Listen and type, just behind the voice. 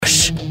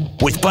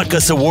Rush with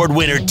Butkus Award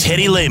winner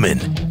Teddy Lehman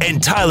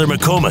and Tyler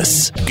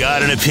McComas.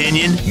 Got an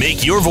opinion?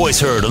 Make your voice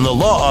heard on the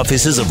law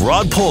offices of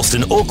Rod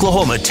Polston,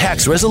 Oklahoma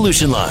Tax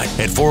Resolution Line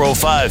at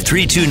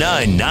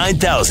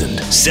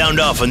 405-329-9000. Sound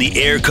off on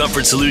the Air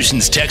Comfort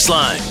Solutions text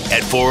line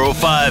at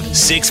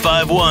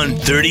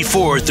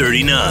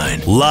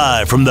 405-651-3439.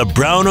 Live from the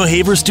Brown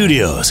O'Haver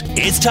Studios,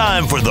 it's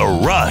time for The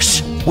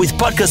Rush with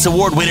Butkus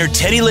Award winner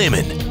Teddy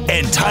Lehman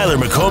and Tyler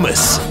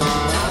McComas.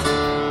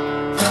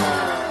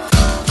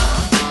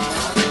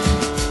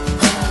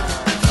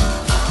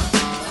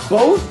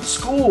 Both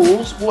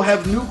schools will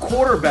have new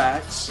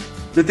quarterbacks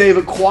that they've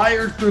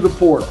acquired through the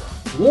portal.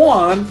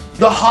 One,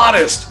 the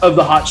hottest of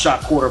the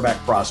hotshot quarterback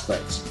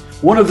prospects.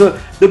 One of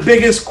the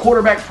biggest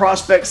quarterback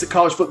prospects that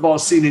college football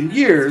has seen in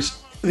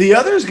years. The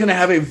other is going to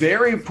have a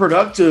very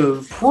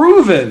productive,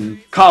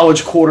 proven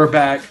college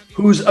quarterback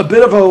who's a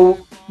bit of a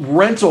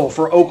rental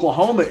for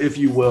Oklahoma, if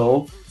you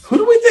will. Who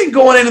do we think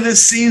going into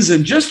this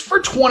season, just for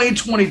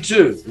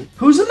 2022,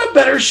 who's in a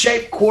better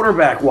shape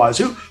quarterback-wise?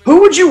 Who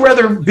would you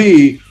rather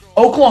be?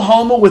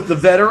 Oklahoma with the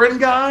veteran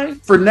guy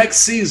for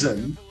next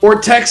season,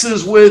 or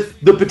Texas with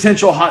the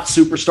potential hot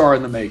superstar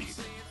in the making?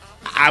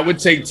 I would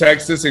take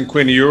Texas and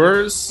Quinn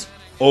Ewers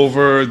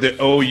over the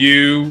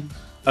OU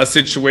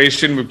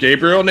situation with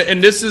Gabriel,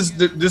 and this is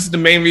the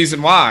main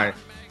reason why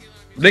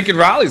Lincoln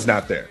Riley's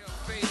not there.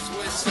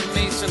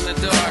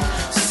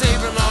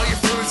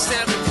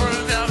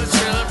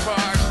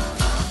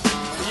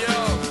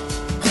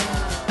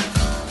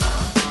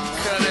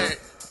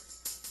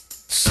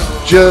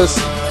 Just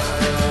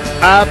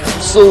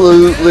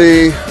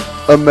absolutely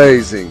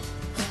amazing.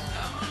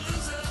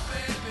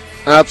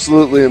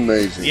 Absolutely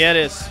amazing. Yeah, it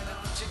is.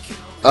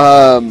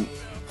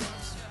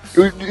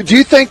 Do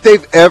you think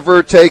they've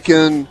ever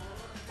taken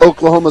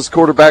Oklahoma's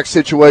quarterback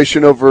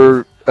situation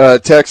over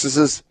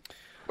Texas's?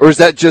 Or is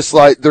that just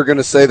like they're going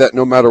to say that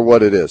no matter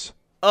what it is?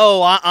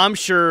 Oh, I'm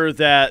sure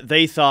that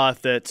they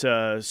thought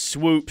that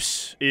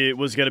Swoops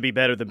was going to be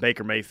better than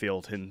Baker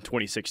Mayfield in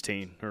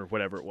 2016 or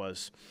whatever it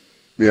was.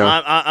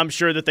 Yeah. I'm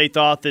sure that they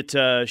thought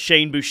that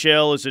Shane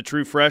Buechele as a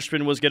true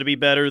freshman was going to be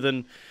better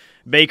than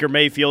Baker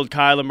Mayfield,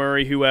 Kyler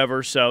Murray,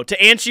 whoever. So to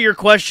answer your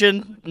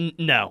question,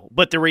 no.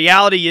 But the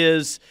reality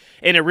is,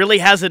 and it really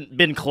hasn't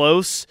been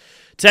close,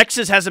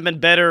 Texas hasn't been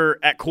better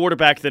at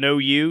quarterback than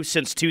OU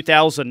since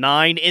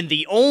 2009, and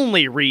the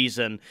only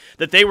reason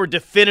that they were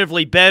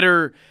definitively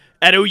better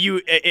at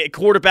OU at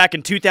quarterback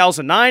in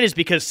 2009 is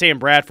because Sam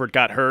Bradford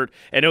got hurt,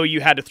 and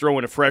OU had to throw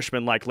in a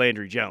freshman like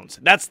Landry Jones.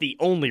 That's the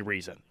only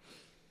reason.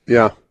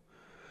 Yeah.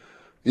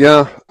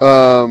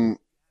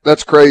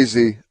 That's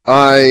crazy.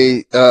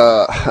 Quinn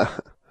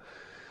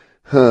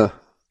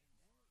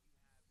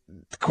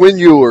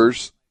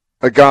Ewers,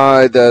 a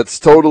guy that's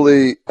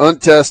totally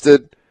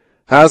untested,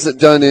 hasn't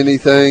done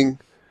anything,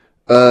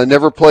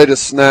 never played a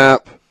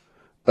snap.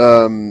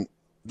 They'll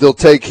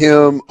take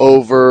him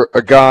over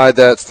a guy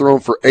that's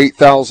thrown for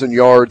 8,000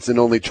 yards in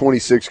only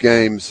 26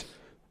 games,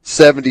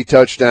 70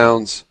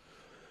 touchdowns.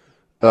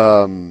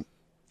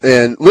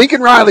 And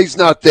Lincoln Riley's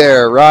not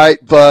there, right?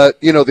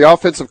 But, the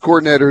offensive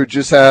coordinator who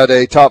just had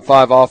a top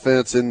 5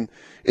 offense in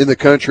the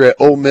country at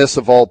Ole Miss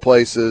of all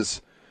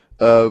places,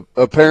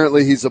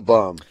 apparently he's a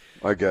bum,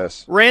 I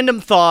guess. Random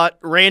thought,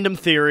 random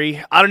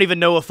theory. I don't even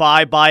know if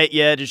I buy it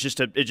yet. It's just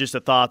a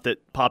thought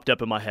that popped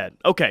up in my head.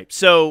 Okay,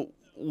 so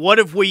what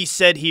have we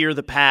said here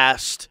the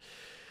past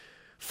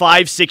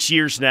 5-6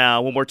 years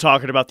now when we're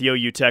talking about the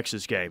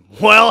OU-Texas game?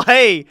 Well,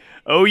 hey,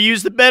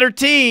 OU's the better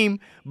team,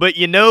 but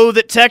you know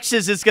that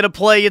Texas is going to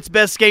play its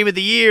best game of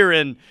the year,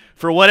 and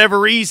for whatever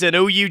reason,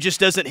 OU just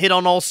doesn't hit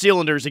on all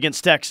cylinders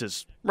against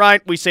Texas,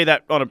 right? We say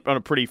that on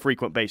a pretty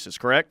frequent basis,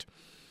 correct?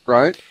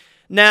 Right.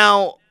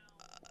 Now,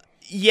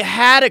 you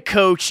had a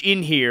coach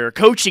in here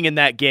coaching in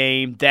that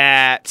game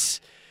that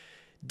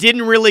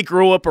didn't really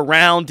grow up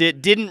around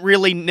it, didn't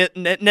really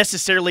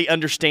necessarily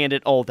understand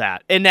it, all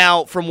that. And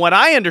now, from what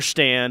I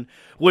understand,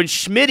 when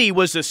Schmitty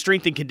was a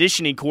strength and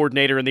conditioning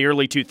coordinator in the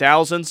early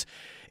 2000s,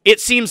 it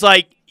seems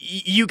like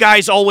you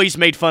guys always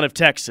made fun of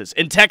Texas,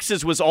 and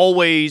Texas was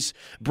always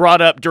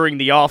brought up during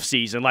the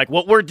offseason. Like,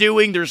 what we're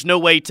doing, there's no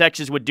way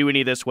Texas would do any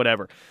of this,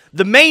 whatever.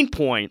 The main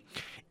point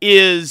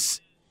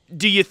is,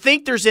 do you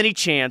think there's any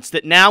chance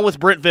that now with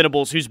Brent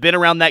Venables, who's been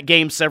around that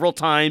game several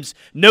times,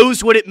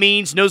 knows what it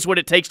means, knows what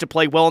it takes to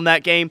play well in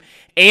that game,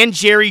 and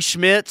Jerry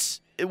Schmitz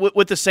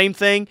with the same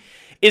thing,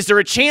 is there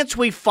a chance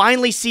we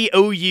finally see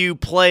OU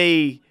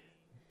play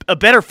a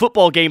better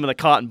football game in the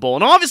Cotton Bowl?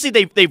 And obviously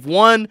they've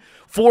won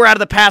 4 out of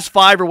the past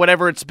 5 or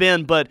whatever it's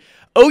been, but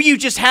OU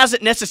just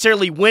hasn't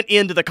necessarily went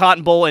into the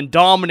Cotton Bowl and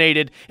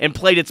dominated and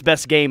played its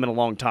best game in a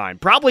long time,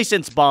 probably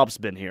since Bob's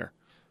been here.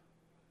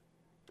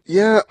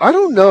 Yeah, I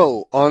don't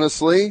know,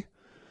 honestly,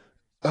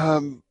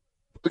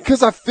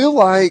 because I feel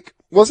like,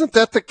 wasn't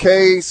that the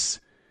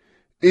case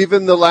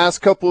even the last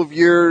couple of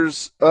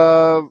years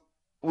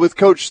with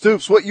Coach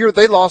Stoops? What year?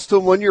 They lost to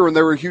him one year when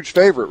they were a huge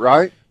favorite,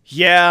 right?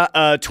 Yeah,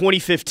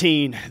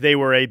 2015, they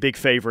were a big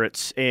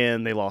favorites,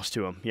 and they lost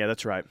to him. Yeah,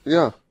 that's right.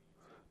 Yeah.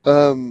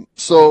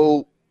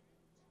 So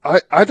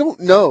I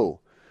don't know.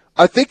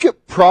 I think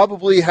it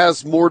probably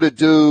has more to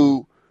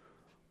do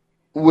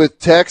with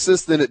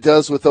Texas than it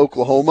does with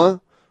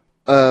Oklahoma.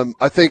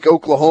 I think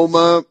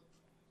Oklahoma,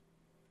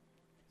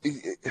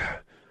 do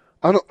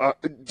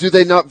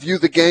they not view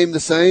the game the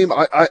same?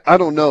 I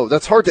don't know.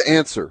 That's hard to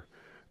answer.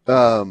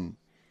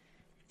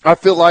 I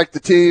feel like the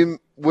team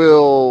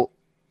will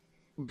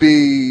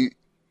be,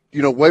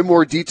 way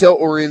more detail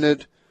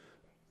oriented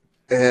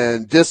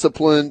and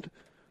disciplined.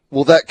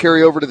 Will that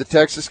carry over to the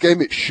Texas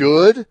game? It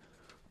should,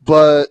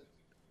 but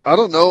I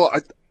don't know.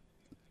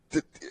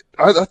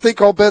 I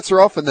think all bets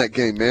are off in that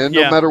game, man.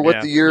 No matter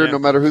what the year, no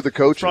matter who the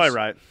coach is. Probably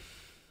right.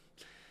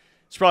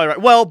 It's probably right.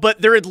 Well,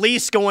 but they're at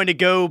least going to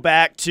go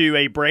back to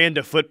a brand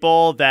of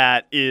football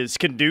that is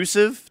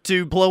conducive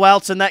to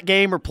blowouts in that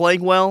game or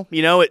playing well.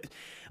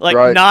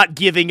 Not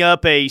giving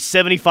up a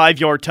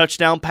 75-yard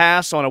touchdown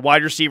pass on a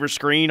wide receiver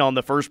screen on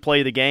the first play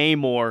of the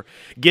game, or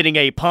getting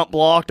a punt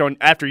blocked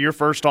after your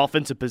first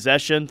offensive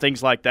possession,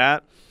 things like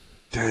that.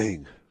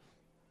 Dang.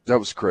 That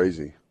was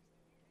crazy.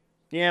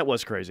 Yeah, it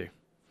was crazy.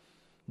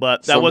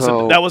 But that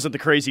wasn't the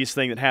craziest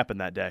thing that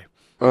happened that day.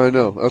 I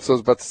know. That's what I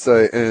was about to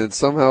say. And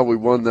somehow we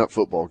won that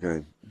football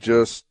game.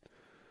 Just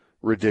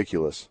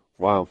ridiculous.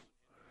 Wow.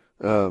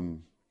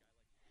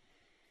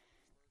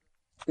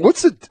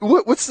 What's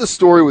the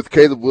story with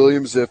Caleb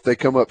Williams if they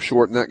come up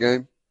short in that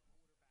game?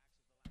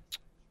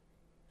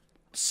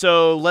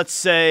 So let's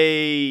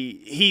say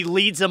he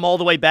leads them all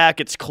the way back.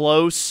 It's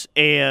close,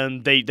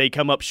 and they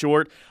come up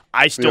short.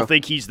 I still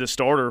think he's the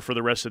starter for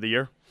the rest of the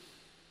year.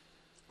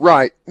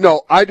 Right.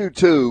 No, I do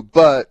too.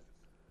 But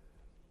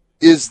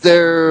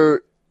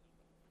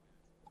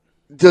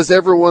does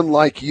everyone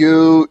like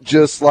you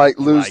just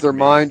lose their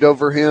mind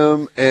over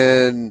him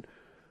and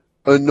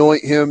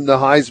anoint him the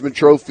Heisman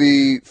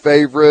Trophy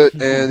favorite,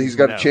 and he's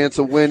got a chance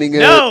of winning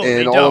it,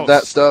 and all of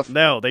that stuff?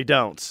 No, they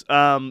don't.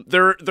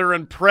 They're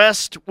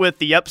impressed with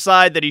the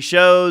upside that he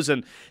shows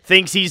and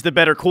thinks he's the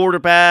better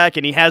quarterback,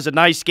 and he has a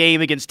nice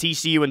game against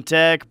TCU and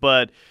Tech,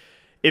 but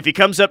if he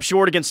comes up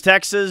short against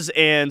Texas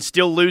and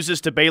still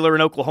loses to Baylor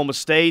and Oklahoma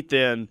State,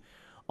 then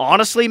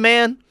honestly,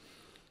 man,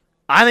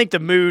 I think the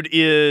mood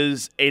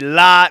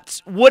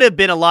would have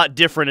been a lot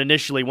different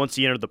initially once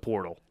he entered the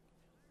portal.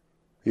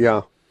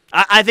 Yeah.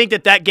 I think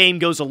that game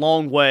goes a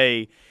long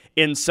way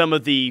in some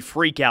of the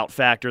freak-out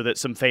factor that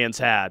some fans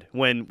had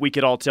when we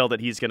could all tell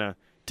that he's going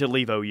to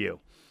leave OU.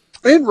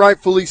 And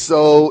rightfully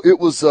so. It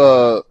was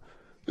a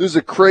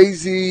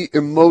crazy,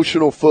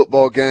 emotional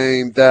football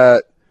game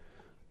that,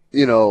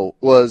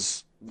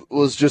 was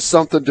just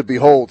something to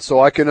behold.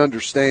 So I can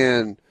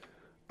understand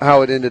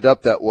how it ended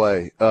up that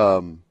way. I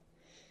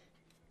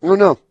don't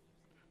know.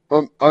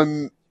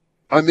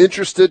 I'm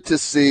interested to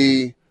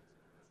see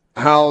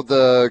how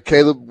the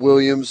Caleb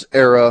Williams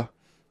era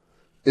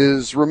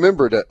is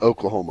remembered at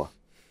Oklahoma.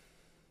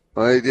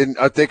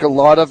 I think a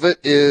lot of it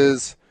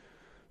is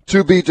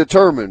to be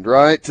determined,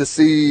 right?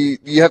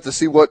 You have to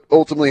see what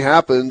ultimately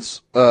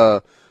happens,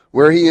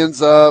 where he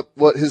ends up,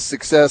 what his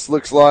success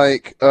looks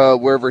like,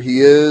 wherever he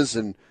is,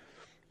 and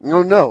I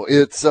don't know.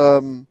 It's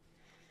going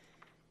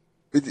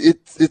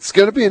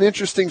to be an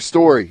interesting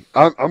story.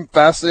 I'm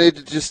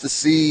fascinated just to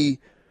see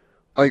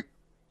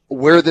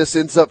where this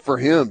ends up for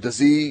him. Does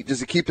he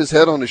keep his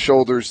head on his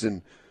shoulders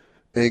and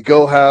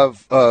go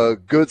have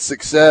good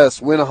success,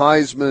 win a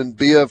Heisman,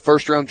 be a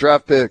first-round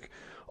draft pick,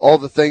 all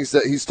the things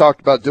that he's talked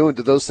about doing?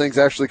 Do those things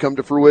actually come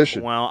to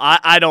fruition? Well,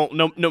 I don't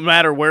know. No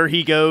matter where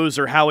he goes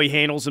or how he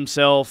handles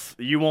himself,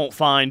 you won't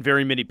find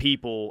very many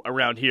people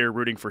around here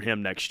rooting for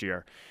him next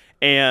year.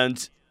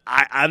 And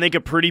I think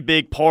a pretty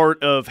big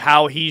part of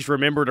how he's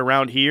remembered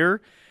around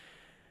here,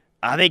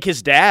 I think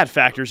his dad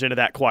factors into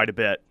that quite a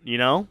bit,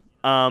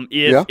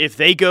 If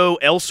they go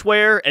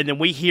elsewhere and then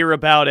we hear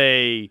about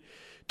a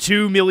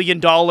 $2 million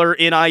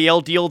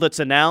NIL deal that's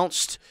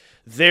announced,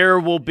 there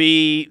won't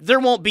be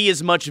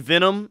as much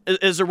venom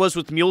as there was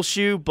with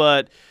Muleshoe,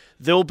 but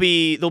there'll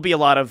be a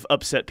lot of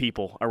upset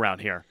people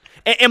around here.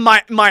 And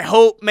my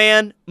hope,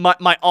 man,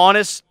 my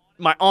honest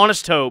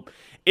hope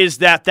is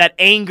that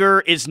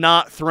anger is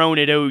not thrown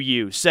at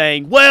OU,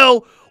 saying,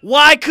 "Well,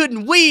 why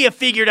couldn't we have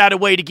figured out a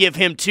way to give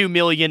him $2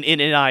 million in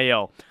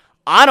NIL?"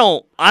 I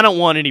don't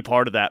want any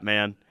part of that,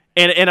 man.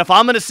 And if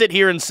I'm going to sit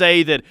here and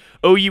say that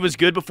OU was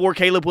good before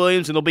Caleb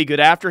Williams and they'll be good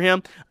after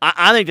him,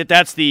 I think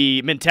that's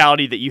the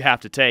mentality that you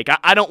have to take.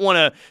 I don't want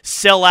to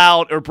sell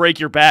out or break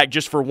your back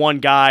just for one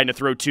guy and to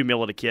throw $2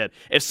 million at a kid.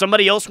 If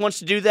somebody else wants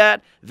to do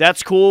that,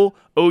 that's cool.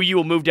 OU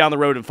will move down the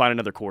road and find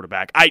another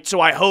quarterback.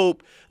 So I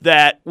hope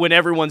that when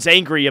everyone's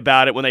angry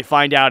about it, when they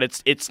find out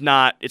it's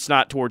not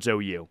towards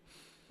OU.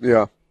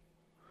 Yeah.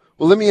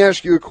 Well, let me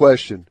ask you a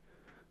question.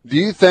 Do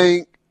you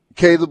think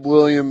Caleb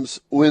Williams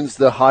wins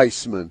the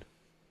Heisman?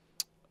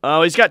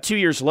 He's got 2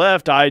 years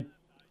left. I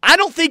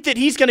don't think that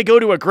he's going to go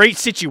to a great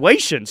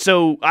situation,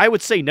 so I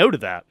would say no to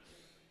that.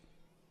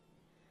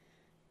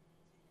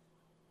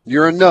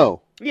 You're a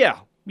no.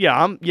 Yeah.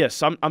 I'm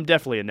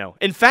definitely a no.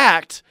 In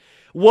fact,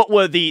 what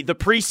were the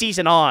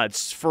preseason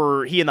odds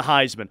for he and the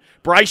Heisman?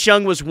 Bryce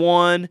Young was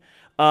 1.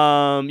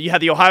 You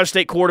had the Ohio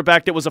State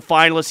quarterback that was a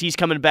finalist. He's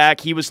coming back.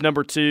 He was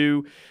number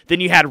 2. Then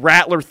you had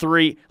Rattler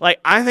 3.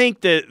 Like, I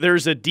think that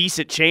there's a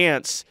decent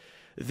chance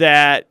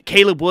that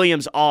Caleb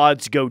Williams'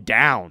 odds go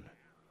down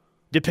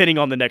depending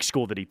on the next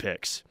school that he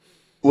picks.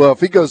 Well, if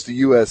he goes to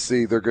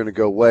USC, they're going to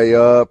go way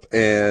up,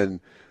 and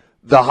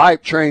the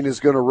hype train is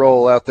going to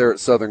roll out there at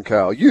Southern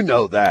Cal. You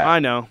know that. I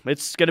know.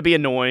 It's going to be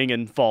annoying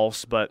and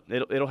false, but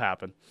it'll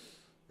happen.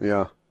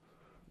 Yeah.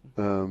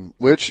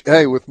 Which,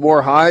 hey, with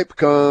more hype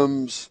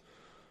comes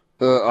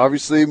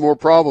obviously more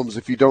problems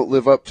if you don't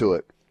live up to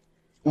it.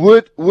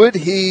 Would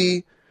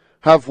he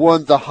have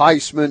won the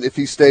Heisman if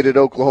he stayed at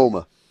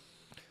Oklahoma?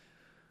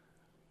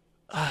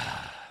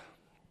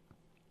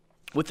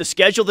 With the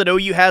schedule that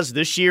OU has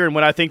this year and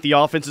what I think the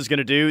offense is going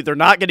to do, they're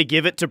not going to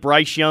give it to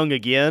Bryce Young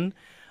again.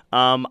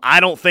 I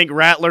don't think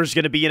Rattler's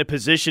going to be in a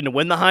position to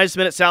win the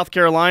Heisman at South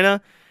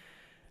Carolina.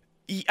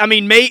 I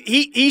mean,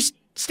 he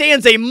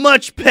stands a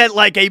much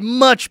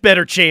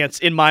better chance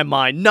in my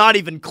mind, not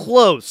even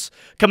close,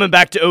 coming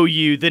back to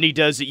OU than he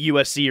does at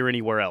USC or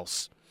anywhere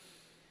else.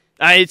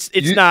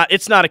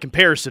 It's not a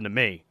comparison to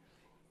me.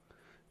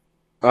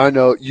 I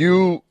know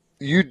you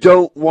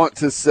don't want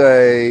to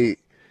say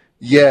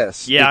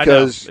yes. Yeah,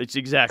 because... I know. It's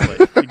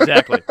exactly.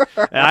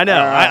 I know.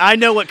 I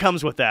know what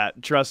comes with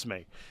that. Trust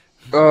me.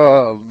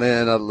 Oh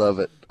man, I love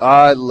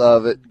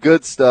it.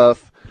 Good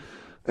stuff.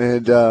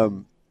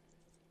 And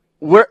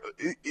where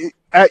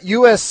at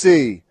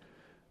USC,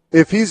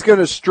 if he's going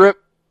to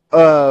strip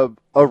a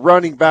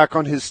running back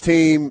on his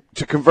team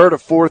to convert a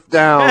 4th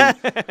down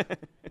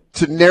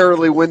to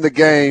narrowly win the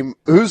game,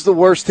 who's the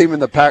worst team in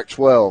the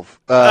Pac-12?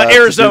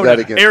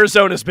 Arizona.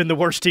 Arizona's been the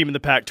worst team in the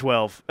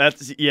Pac-12.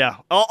 That's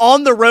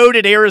on the road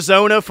at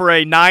Arizona for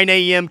a 9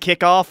 a.m.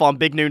 kickoff on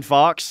Big Noon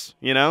Fox.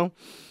 You know.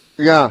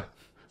 Yeah.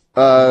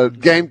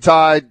 Game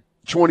tied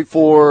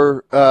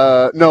 24.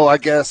 No, I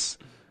guess.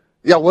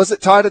 Yeah, was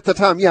it tied at the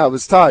time? Yeah, it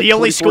was tied. The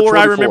only score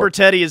I remember,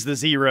 Teddy, is the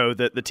 0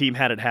 that the team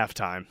had at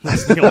halftime.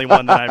 That's the only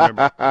one that I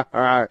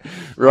remember.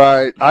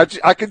 Right.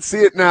 I can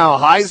see it now.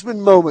 Heisman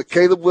moment,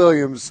 Caleb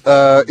Williams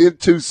in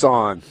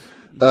Tucson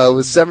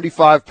with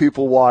 75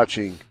 people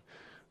watching.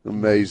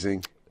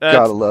 Amazing.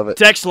 Gotta love it.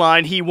 Text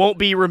line, he won't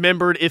be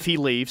remembered if he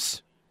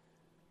leaves.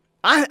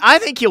 I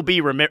think he'll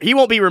be remembered. He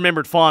won't be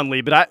remembered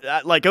fondly, but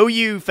I like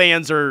OU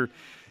fans are,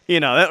 they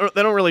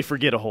don't really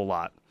forget a whole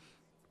lot.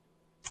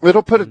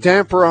 It'll put a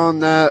damper on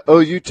that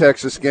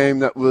OU-Texas game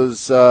that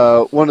was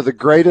one of the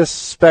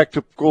greatest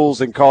spectacles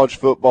in college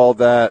football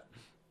that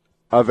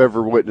I've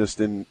ever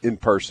witnessed in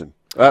person.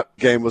 That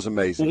game was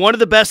amazing. One of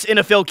the best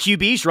NFL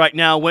QBs right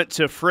now went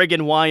to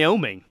friggin'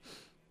 Wyoming.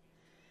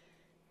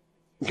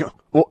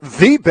 Well,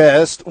 the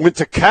best went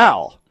to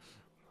Cal.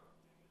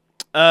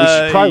 Which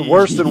is probably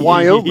worse than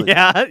Wyoming.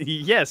 Yeah,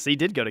 yes, he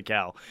did go to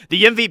Cal.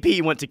 The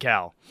MVP went to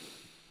Cal.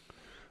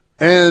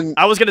 And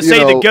I was going to say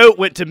the GOAT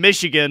went to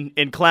Michigan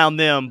and clown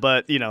them,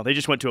 but, they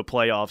just went to a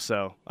playoff,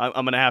 so I'm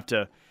going to have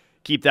to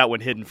keep that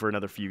one hidden for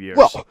another few years.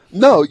 Well,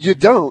 no, you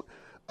don't.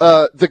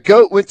 The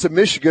GOAT went to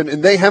Michigan,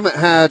 and they haven't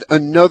had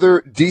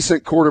another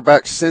decent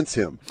quarterback since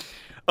him.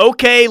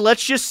 Okay,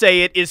 let's just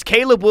say it. Is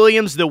Caleb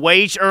Williams the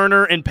wage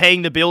earner and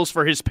paying the bills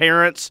for his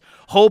parents?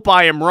 Hope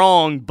I am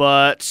wrong,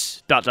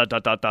 but ...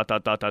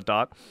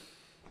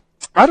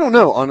 I don't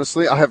know,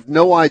 honestly. I have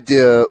no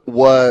idea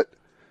what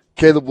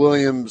Caleb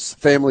Williams'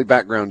 family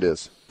background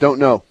is. Don't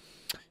know.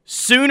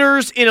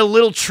 Sooners in a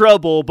little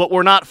trouble, but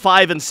we're not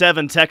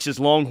 5-7 Texas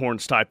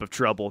Longhorns type of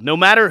trouble. No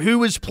matter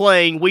who is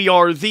playing, we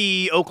are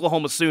the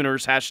Oklahoma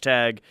Sooners,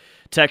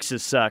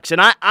 #Texas sucks.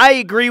 And I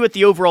agree with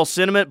the overall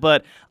sentiment,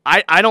 but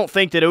I don't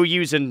think that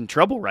OU's in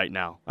trouble right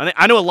now.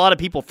 I know a lot of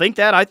people think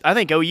that. I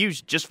think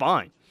OU's just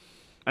fine.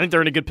 I think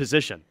they're in a good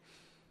position.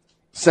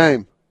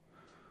 Same.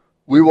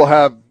 We will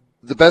have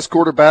the best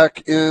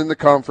quarterback in the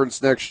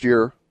conference next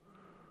year.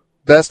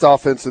 Best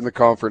offense in the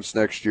conference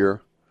next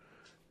year.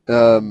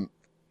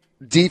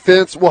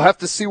 Defense, we'll have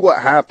to see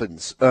what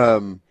happens.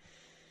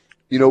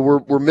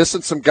 We're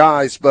missing some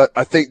guys, but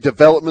I think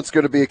development's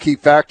going to be a key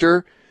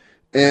factor,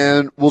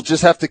 and we'll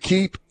just have to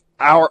keep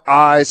our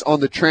eyes on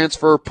the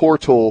transfer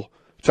portal,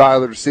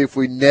 Tyler, to see if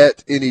we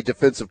net any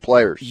defensive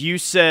players. You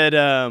said,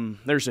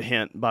 there's a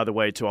hint, by the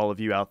way, to all of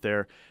you out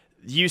there.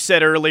 You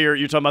said earlier,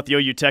 you're talking about the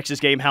OU-Texas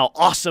game, how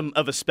awesome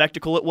of a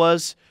spectacle it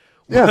was.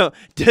 Yeah. Well,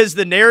 does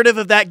the narrative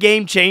of that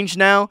game change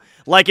now?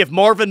 Like, if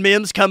Marvin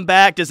Mims come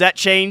back, does that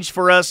change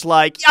for us?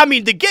 Like,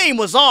 the game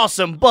was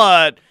awesome,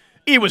 but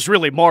it was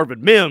really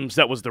Marvin Mims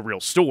that was the real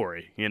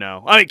story,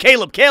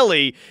 Caleb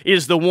Kelly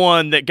is the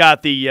one that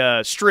got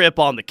the strip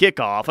on the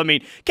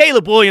kickoff.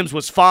 Caleb Williams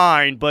was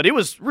fine, but it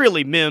was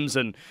really Mims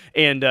and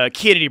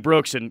Kennedy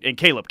Brooks and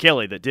Caleb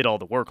Kelly that did all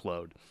the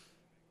workload.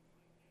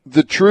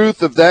 The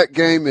truth of that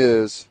game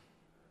is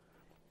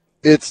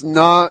it's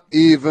not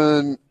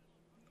even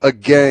a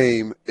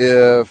game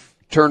if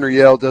Turner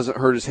Yell doesn't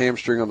hurt his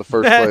hamstring on the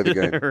first play of the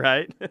game.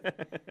 Right.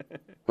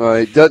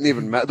 It doesn't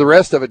even matter. The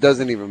rest of it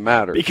doesn't even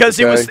matter. Because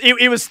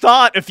it was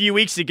thought a few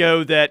weeks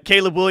ago that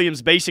Caleb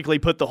Williams basically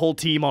put the whole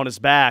team on his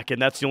back,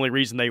 and that's the only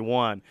reason they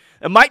won.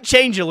 It might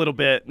change a little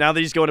bit now that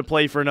he's going to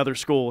play for another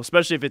school,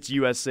 especially if it's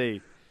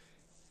USC.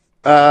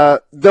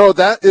 No,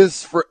 that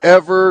is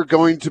forever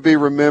going to be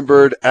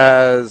remembered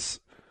as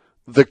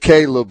the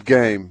Caleb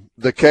game,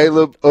 the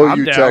Caleb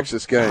OU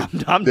Texas game.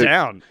 I'm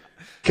down.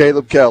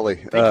 Caleb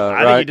Kelly.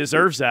 I think he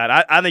deserves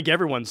that. I think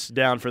everyone's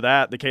down for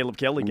that, the Caleb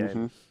Kelly game.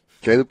 Mm-hmm.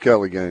 Caleb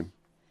Kelly game.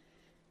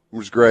 It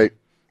was great.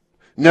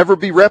 Never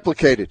be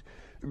replicated,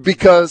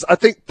 because I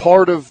think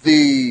part of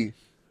the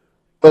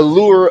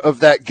allure of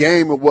that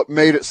game and what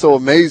made it so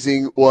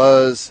amazing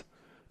was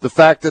the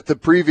fact that the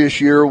previous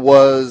year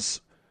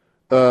was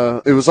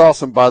it was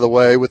awesome, by the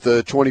way, with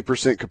the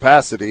 20%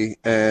 capacity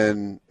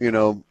and,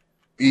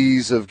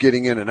 ease of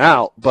getting in and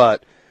out.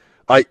 But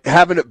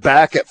having it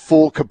back at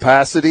full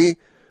capacity,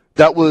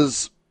 that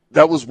was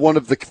one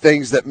of the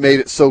things that made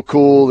it so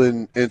cool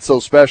and so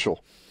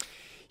special.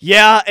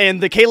 Yeah,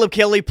 and the Caleb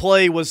Kelly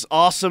play was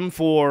awesome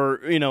for,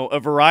 a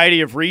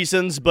variety of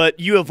reasons, but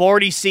you had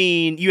already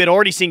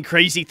seen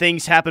crazy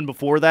things happen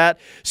before that.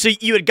 So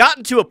you had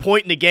gotten to a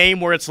point in the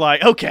game where it's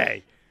like,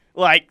 okay,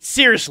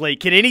 seriously,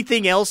 can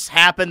anything else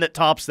happen that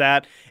tops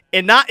that?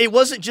 And it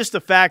wasn't just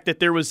the fact that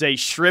there was a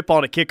strip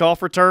on a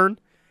kickoff return.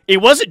 It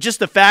wasn't just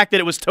the fact that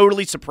it was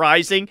totally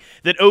surprising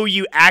that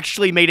OU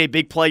actually made a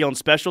big play on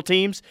special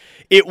teams.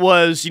 It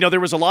was, there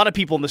was a lot of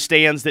people in the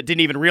stands that didn't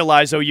even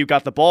realize OU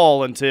got the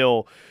ball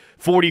until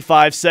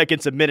 45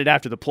 seconds, a minute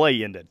after the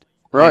play ended.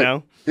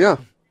 Right. Yeah.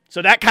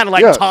 So that kind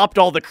of topped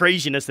all the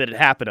craziness that had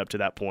happened up to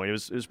that point.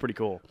 It was pretty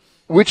cool.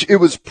 Which it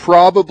was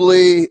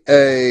probably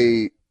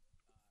a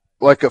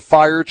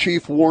fire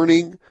chief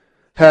warning.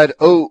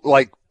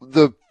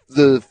 The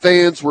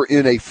fans were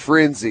in a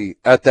frenzy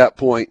at that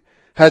point.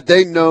 Had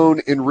they known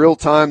in real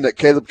time that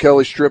Caleb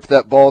Kelly stripped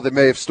that ball, they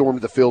may have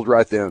stormed the field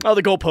right then. Oh,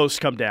 the goalposts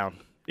come down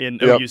in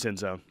OU's end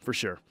zone, for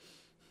sure.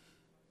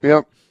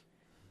 Yep.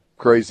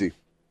 Crazy.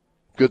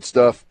 Good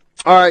stuff.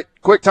 All right,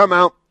 quick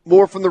timeout.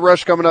 More from The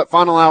Rush coming up.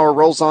 Final hour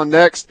rolls on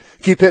next.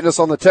 Keep hitting us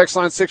on the text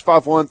line,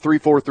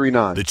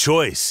 651-3439. The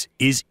choice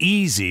is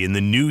easy in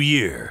the new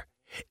year.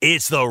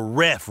 It's the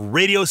Ref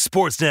Radio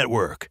Sports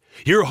Network,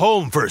 your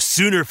home for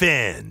Sooner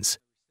fans.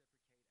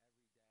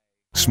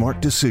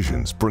 Smart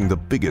decisions bring the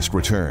biggest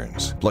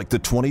returns, like the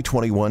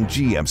 2021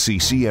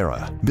 GMC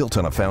Sierra, built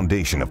on a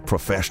foundation of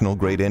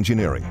professional-grade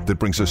engineering that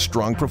brings a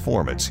strong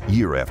performance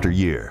year after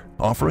year.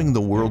 Offering the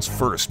world's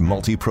first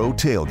multi-pro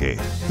tailgate,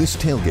 this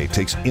tailgate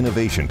takes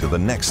innovation to the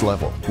next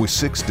level with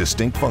 6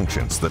 distinct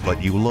functions that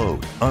let you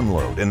load,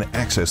 unload, and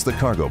access the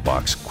cargo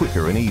box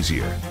quicker and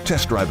easier.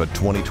 Test drive a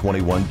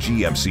 2021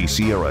 GMC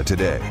Sierra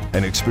today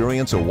and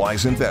experience a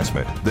wise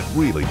investment that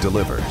really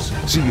delivers.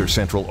 See your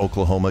Central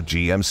Oklahoma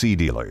GMC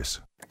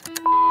dealers.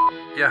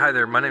 Yeah, hi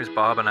there. My name's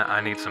Bob, and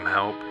I need some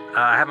help.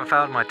 I haven't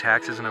filed my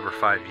taxes in over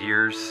 5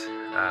 years.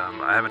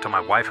 I haven't told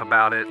my wife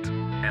about it,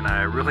 and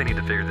I really need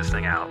to figure this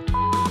thing out.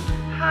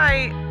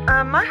 Hi,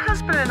 my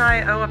husband and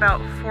I owe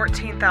about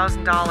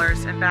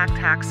 $14,000 in back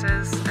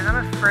taxes, and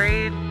I'm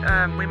afraid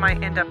we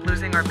might end up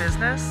losing our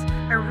business.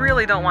 I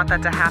really don't want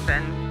that to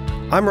happen.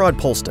 I'm Rod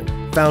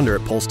Polston, founder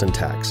at Polston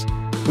Tax.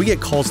 We get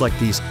calls like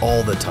these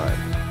all the time.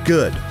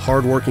 Good,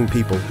 hardworking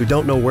people who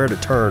don't know where to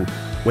turn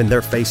when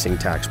they're facing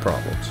tax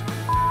problems.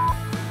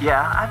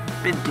 Yeah,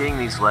 I've been getting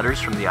these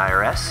letters from the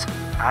IRS.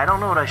 I don't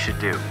know what I should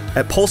do.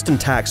 At Polston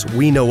Tax,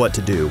 we know what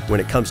to do when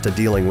it comes to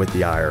dealing with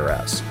the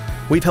IRS.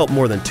 We've helped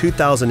more than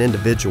 2,000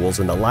 individuals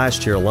in the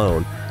last year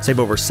alone save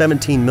over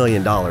 $17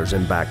 million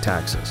in back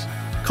taxes.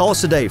 Call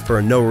us today for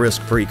a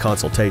no-risk-free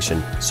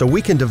consultation so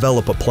we can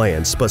develop a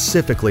plan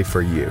specifically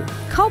for you.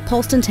 Call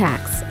Polston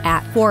Tax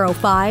at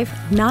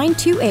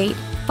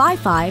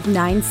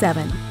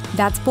 405-928-5597.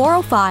 That's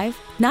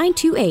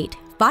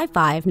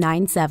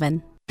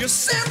 405-928-5597. You're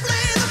simply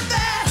the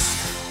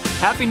best.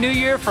 Happy New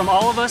Year from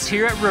all of us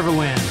here at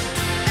Riverwind.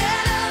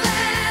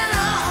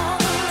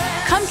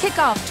 Come kick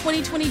off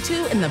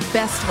 2022 in the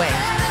best way.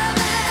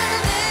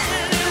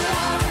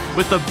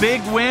 With a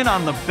big win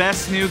on the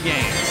best new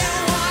games.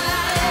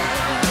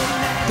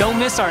 Don't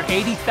miss our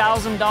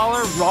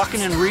 $80,000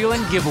 Rockin' and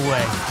Reelin'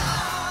 giveaway.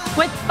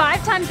 With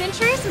 5-time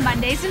entries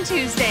Mondays and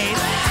Tuesdays.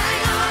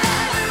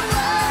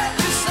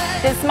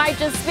 This might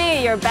just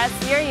be your best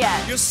year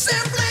yet. You're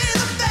simply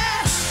the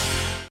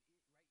best.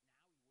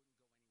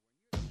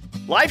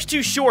 Life's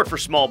too short for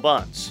small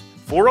buns.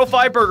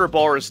 405 Burger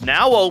Bar is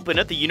now open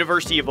at the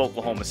University of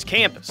Oklahoma's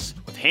campus.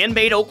 With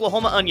handmade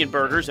Oklahoma onion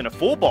burgers and a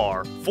full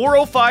bar,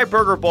 405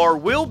 Burger Bar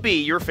will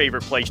be your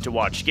favorite place to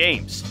watch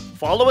games.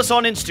 Follow us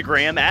on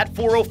Instagram at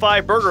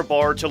 405 Burger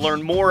Bar to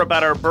learn more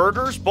about our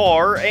burgers,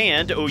 bar,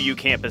 and OU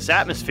campus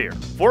atmosphere.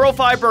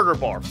 405 Burger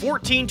Bar,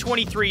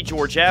 1423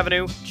 George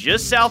Avenue,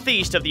 just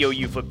southeast of the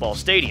OU football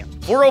stadium.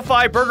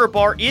 405 Burger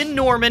Bar in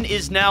Norman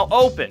is now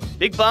open.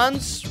 Big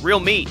buns, real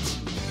meat.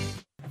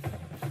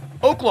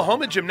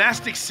 Oklahoma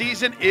gymnastics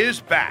season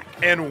is back,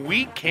 and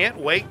we can't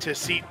wait to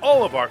see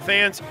all of our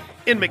fans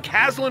in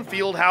McCaslin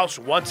Fieldhouse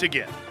once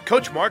again.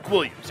 Coach Mark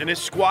Williams and his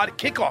squad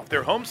kick off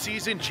their home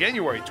season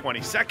January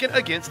 22nd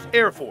against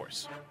Air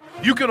Force.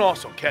 You can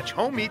also catch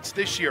home meets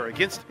this year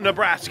against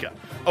Nebraska,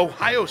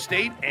 Ohio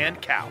State,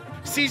 and Cal.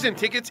 Season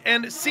tickets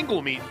and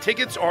single meet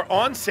tickets are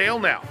on sale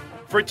now.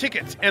 For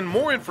tickets and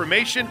more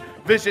information,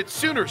 visit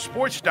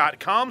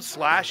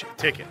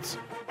Soonersports.com/tickets.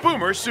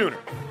 Boomer Sooner.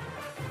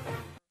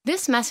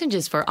 This message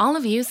is for all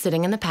of you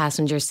sitting in the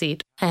passenger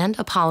seat. And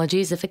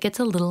apologies if it gets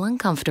a little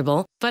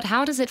uncomfortable, but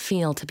how does it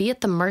feel to be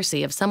at the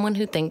mercy of someone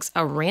who thinks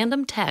a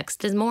random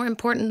text is more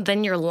important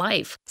than your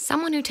life?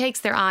 Someone who takes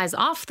their eyes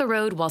off the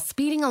road while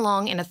speeding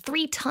along in a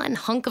 3-ton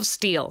hunk of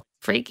steel.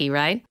 Freaky,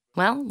 right?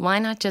 Well, why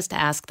not just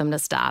ask them to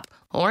stop?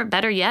 Or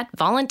better yet,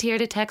 volunteer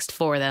to text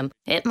for them.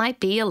 It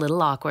might be a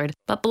little awkward,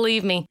 but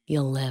believe me,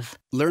 you'll live.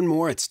 Learn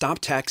more at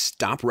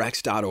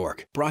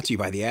StopTextStopWrecks.org. Brought to you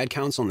by the Ad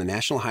Council and the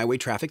National Highway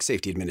Traffic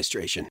Safety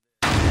Administration.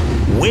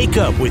 Wake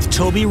up with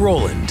Toby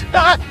Rowland.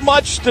 Not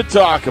much to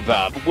talk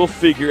about, but we'll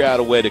figure out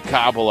a way to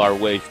cobble our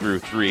way through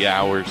 3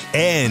 hours.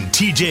 And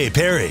TJ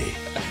Perry.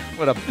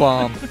 What a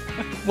bomb.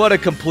 What a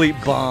complete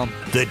bomb.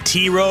 The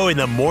T-Row in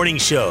the Morning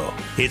Show.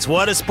 It's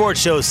what a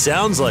sports show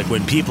sounds like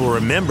when people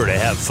remember to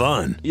have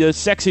fun. The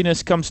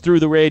sexiness comes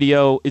through the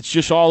radio. It's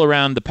just all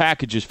around. The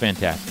package is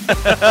fantastic.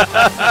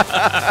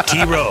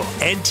 T-Row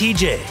and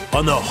TJ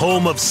on the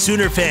home of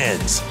Sooner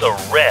fans, the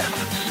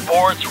Ref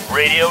Sports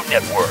Radio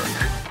Network.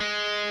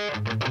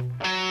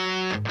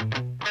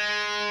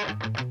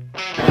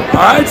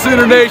 All right,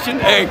 Sooner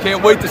Nation. Hey,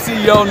 can't wait to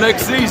see y'all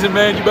next season,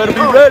 man. You better be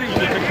ready.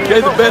 Okay,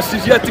 the best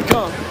is yet to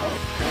come.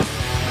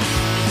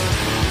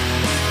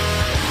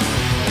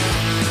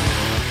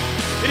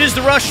 It is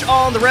the Rush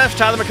on the Ref.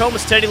 Tyler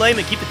McComas, Teddy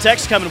Lehman. Keep the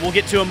text coming. We'll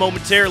get to him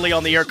momentarily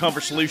on the Air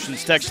Comfort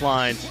Solutions text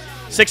line,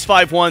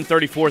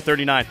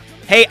 651-3439.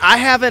 Hey, I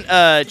haven't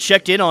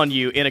checked in on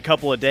you in a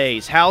couple of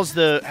days. How's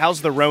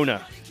the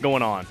Rona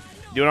going on?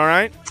 Doing all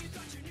right?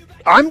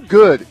 I'm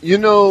good. You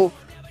know,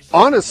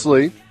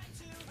 honestly,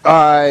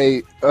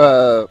 I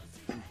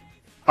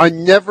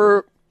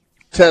never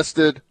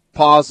tested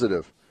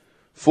positive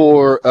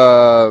for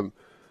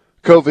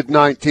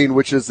COVID-19,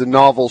 which is the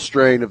novel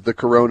strain of the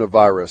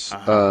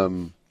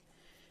coronavirus.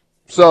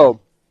 So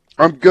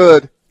I'm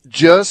good.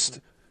 Just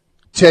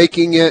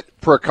taking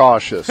it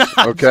precautious,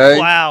 okay?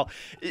 Wow.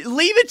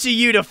 Leave it to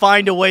you to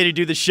find a way to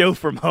do the show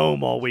from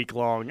home all week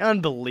long.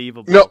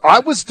 Unbelievable. No, I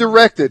was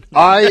directed.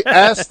 I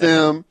asked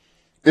them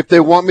if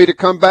they want me to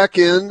come back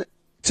in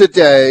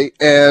today,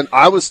 and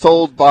I was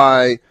told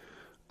by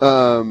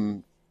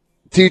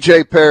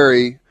TJ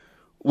Perry,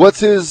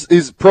 what's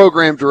his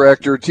program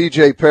director,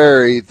 TJ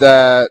Perry,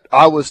 that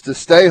I was to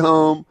stay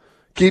home,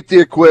 keep the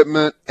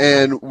equipment,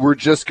 and we're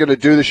just going to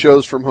do the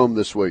shows from home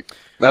this week.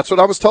 That's what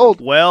I was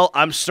told. Well,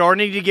 I'm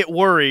starting to get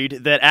worried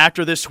that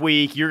after this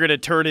week, you're going to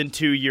turn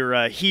into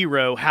your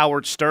hero,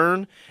 Howard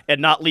Stern,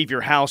 and not leave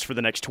your house for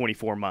the next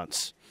 24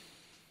 months.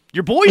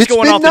 Your boy's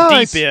going off the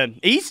deep end.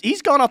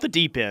 He's gone off the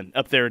deep end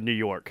up there in New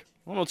York.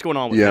 I don't know what's going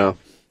on with him.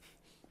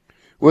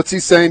 What's he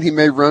saying? He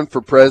may run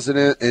for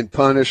president and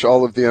punish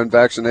all of the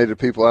unvaccinated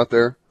people out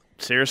there?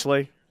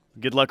 Seriously?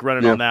 Good luck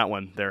running on that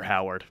one there,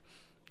 Howard.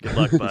 Good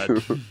luck,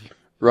 bud.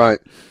 Right.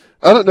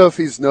 I don't know if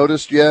he's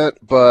noticed yet,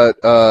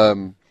 but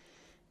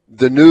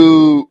the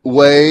new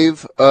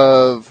wave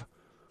of,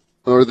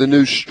 or the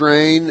new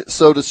strain,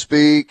 so to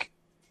speak,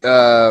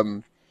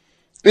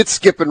 it's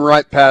skipping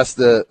right past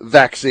the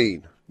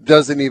vaccine.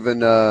 Doesn't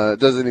even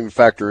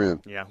factor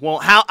in. Yeah.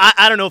 Well,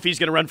 I don't know if he's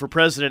going to run for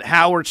president.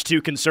 Howard's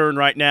too concerned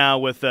right now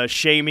with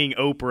shaming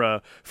Oprah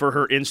for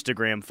her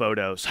Instagram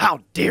photos. How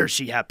dare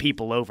she have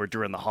people over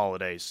during the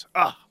holidays?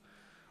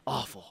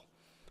 Awful.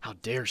 How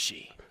dare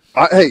she?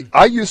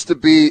 I used to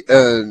be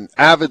an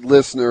avid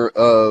listener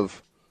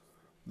of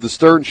the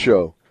Stern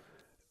Show,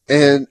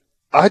 and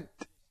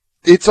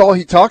it's all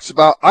he talks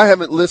about. I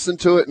haven't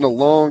listened to it in a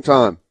long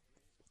time.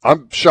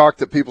 I'm shocked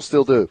that people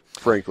still do,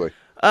 frankly.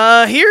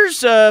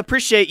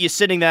 Appreciate you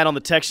sending that on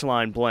the text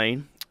line,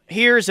 Blaine.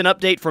 Here's an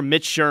update from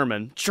Mitch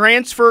Sherman.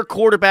 Transfer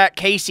quarterback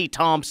Casey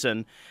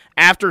Thompson,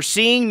 after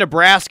seeing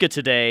Nebraska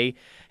today,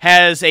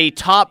 has a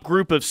top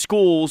group of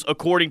schools,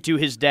 according to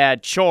his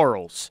dad,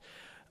 Charles,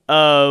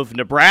 of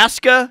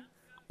Nebraska,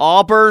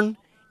 Auburn,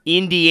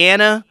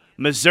 Indiana,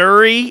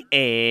 Missouri,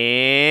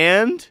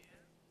 and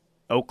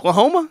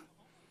Oklahoma.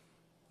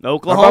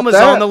 Oklahoma's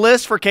on the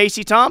list for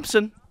Casey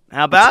Thompson.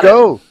 How about Let's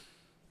go.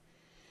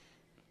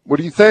 What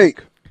do you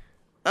think?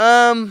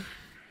 I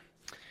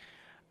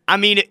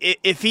mean,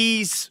 if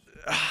he's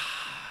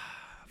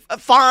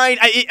fine.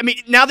 I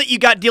mean, now that you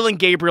got Dylan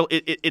Gabriel,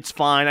 it's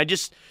fine. I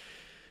just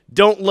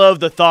don't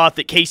love the thought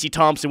that Casey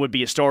Thompson would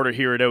be a starter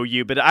here at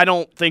OU, but I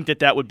don't think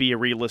that would be a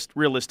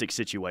realistic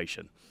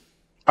situation.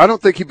 I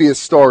don't think he'd be a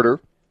starter.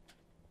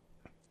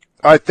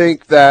 I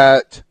think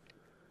that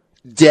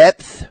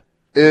depth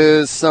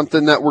is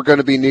something that we're going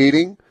to be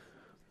needing.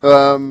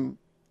 I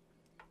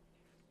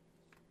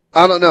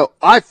don't know.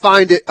 I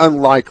find it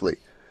unlikely.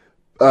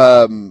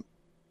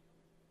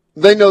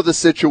 They know the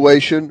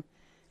situation.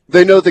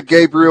 They know the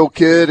Gabriel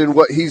kid and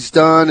what he's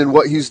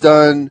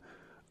done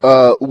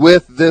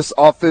with this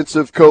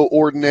offensive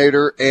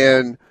coordinator.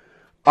 And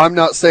I'm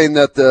not saying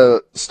that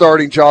the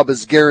starting job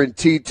is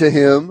guaranteed to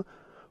him,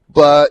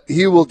 but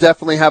he will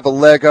definitely have a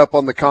leg up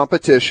on the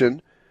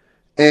competition.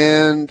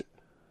 And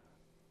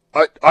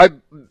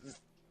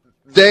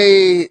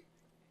they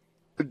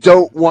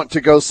don't want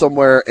to go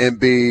somewhere and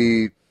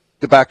be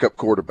the backup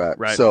quarterback.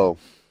 Right. So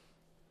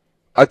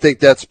I think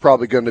that's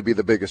probably going to be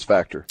the biggest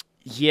factor.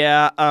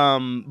 Yeah,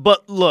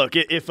 but look,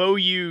 if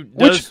OU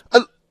does...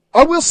 Which,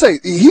 I will say,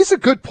 he's a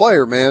good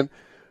player, man.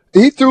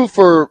 He threw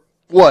for,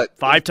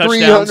 5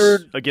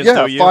 touchdowns against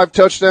OU? 5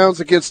 touchdowns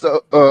against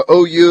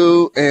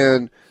OU,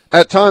 and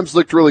at times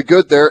looked really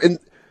good there. And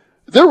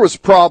there was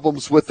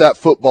problems with that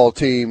football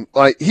team.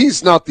 Like,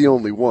 he's not the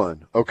only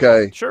one,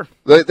 okay? Sure.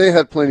 They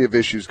had plenty of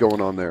issues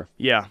going on there.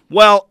 Yeah.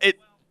 Well,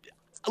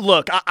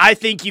 look, I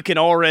think you can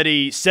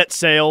already set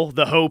sail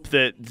the hope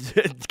that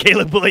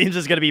Caleb Williams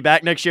is going to be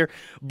back next year.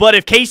 But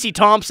if Casey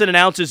Thompson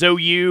announces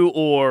OU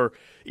or,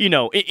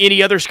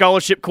 any other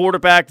scholarship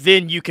quarterback,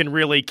 then you can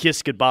really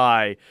kiss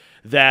goodbye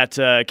that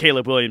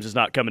Caleb Williams is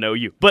not coming to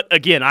OU. But,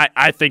 again,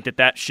 I think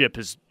that ship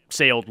has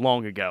sailed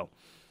long ago.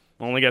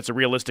 I don't think that's a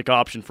realistic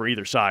option for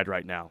either side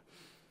right now.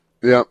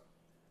 Yeah.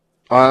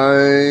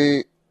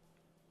 I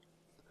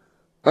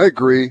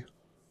agree.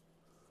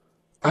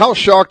 How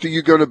shocked are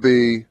you going to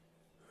be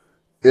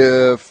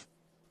if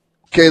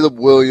Caleb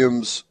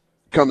Williams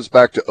comes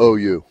back to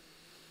OU?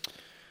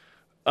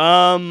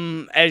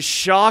 As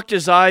shocked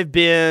as I've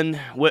been,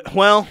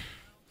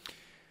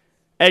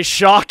 as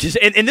shocked as,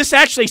 and this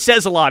actually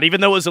says a lot,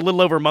 even though it was a little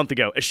over a month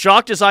ago, as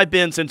shocked as I've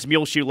been since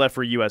Muleshoe left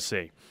for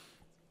USC.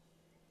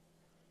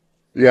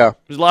 Yeah.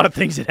 There's a lot of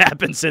things that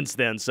happened since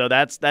then, so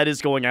that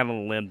is going out on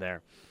a limb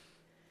there.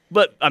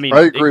 But, I mean,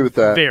 I agree with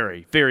that.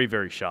 Very, very,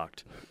 very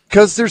shocked.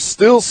 Because there's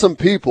still some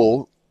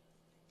people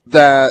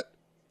that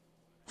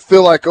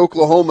feel like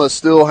Oklahoma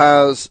still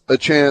has a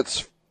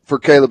chance for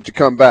Caleb to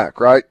come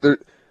back, right?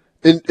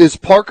 Is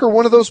Parker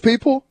one of those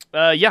people?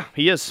 Yeah,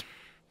 he is.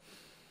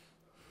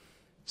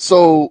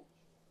 So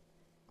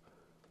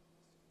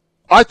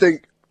I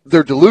think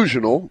they're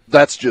delusional.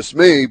 That's just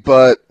me,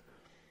 but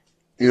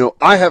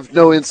I have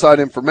no inside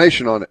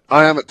information on it.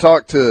 I haven't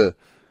talked to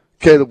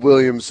Caleb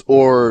Williams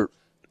or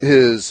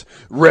his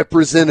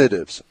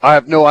representatives. I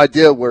have no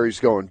idea where he's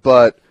going,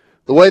 but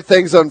the way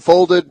things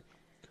unfolded,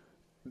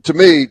 to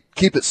me,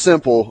 keep it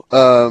simple.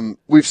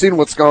 We've seen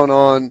what's gone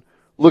on.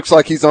 Looks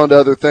like he's on to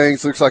other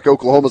things. Looks like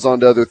Oklahoma's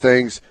on to other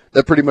things.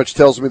 That pretty much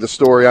tells me the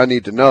story I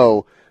need to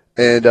know.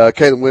 And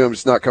Caleb Williams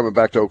is not coming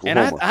back to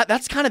Oklahoma. And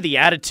that's kind of the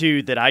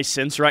attitude that I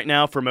sense right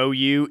now from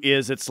OU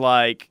is it's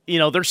like,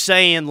 they're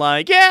saying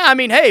like, yeah, I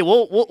mean, hey,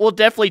 we'll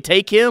definitely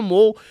take him.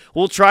 We'll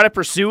try to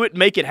pursue it and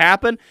make it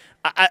happen.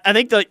 I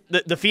think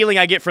the feeling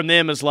I get from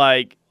them is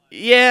like,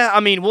 yeah, I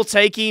mean, we'll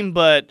take him,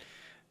 but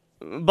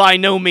by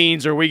no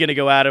means are we going to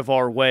go out of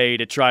our way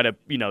to try to,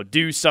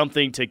 do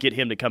something to get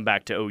him to come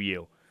back to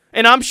OU.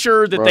 And I'm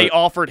sure that they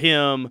offered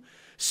him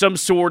some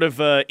sort of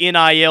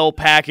NIL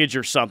package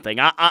or something.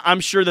 I'm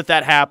sure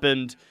that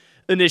happened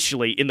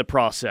initially in the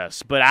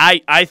process. But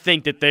I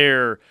think that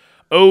they're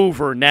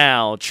over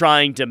now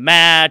trying to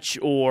match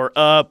or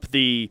up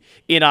the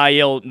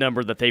NIL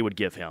number that they would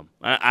give him.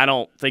 I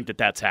don't think that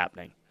that's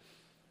happening.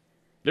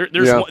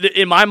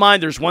 In my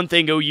mind, there's one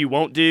thing OU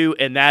won't do,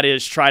 and that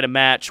is try to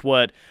match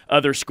what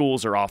other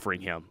schools are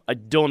offering him. I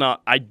do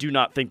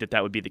not think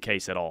that would be the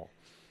case at all.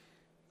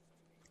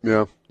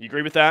 Yeah. You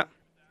agree with that?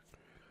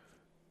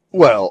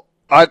 Well,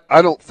 I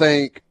don't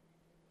think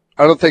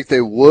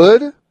they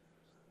would.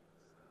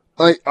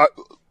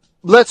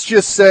 Let's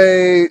just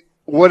say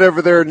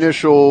whatever their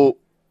initial,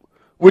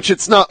 which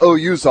it's not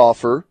OU's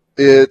offer.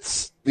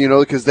 It's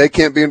because they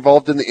can't be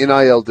involved in the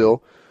NIL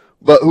deal,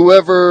 but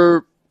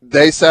whoever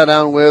they sat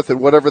down with and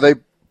whatever they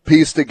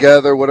pieced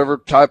together, whatever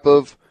type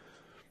of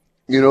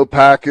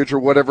package or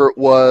whatever it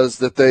was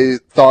that they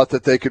thought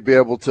that they could be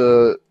able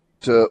to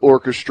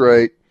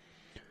orchestrate.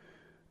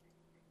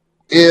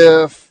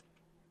 If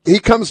he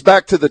comes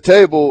back to the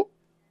table,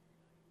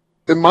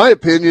 in my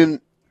opinion,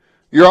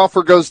 your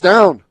offer goes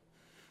down.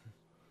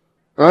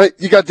 Right?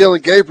 You got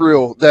Dylan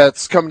Gabriel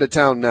that's coming to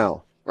town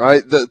now.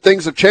 Right?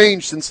 Things have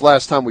changed since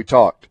last time we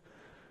talked.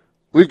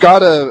 We've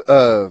got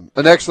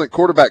an excellent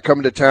quarterback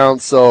coming to town,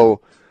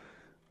 so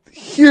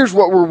here's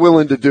what we're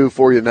willing to do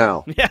for you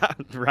now. Yeah,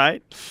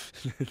 right.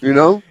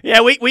 Yeah,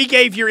 we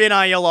gave your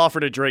NIL offer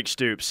to Drake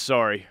Stoops.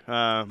 Sorry.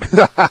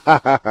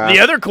 The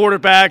other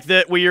quarterback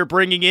that we are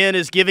bringing in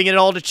is giving it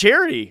all to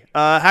charity.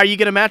 How are you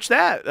going to match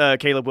that,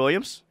 Caleb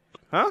Williams?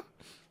 Huh?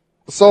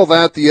 I saw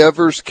that, the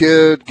Evers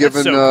kid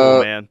giving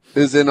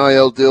his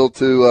NIL deal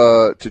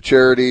to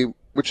charity,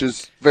 which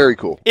is very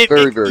cool.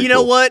 Very cool. You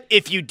know what?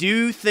 If you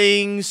do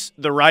things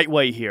the right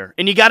way here,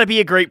 and you got to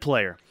be a great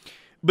player,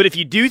 but if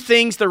you do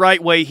things the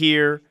right way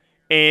here,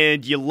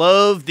 and you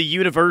love the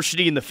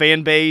university and the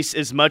fan base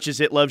as much as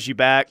it loves you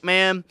back,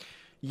 man,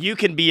 You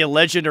can be a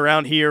legend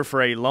around here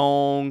for a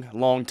long,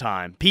 long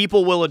time.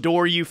 People will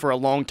adore you for a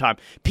long time.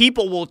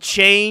 People will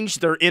change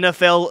their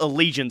NFL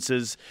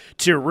allegiances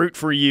to root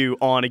for you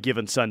on a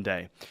given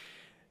Sunday.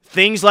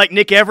 Things like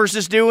Nick Evers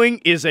is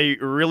doing is a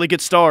really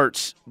good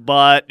start,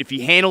 but if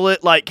you handle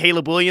it like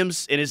Caleb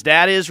Williams and his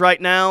dad is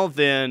right now,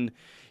 then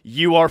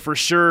you are for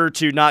sure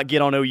to not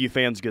get on OU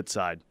fans' good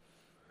side.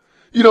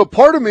 You know,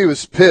 part of me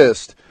was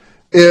pissed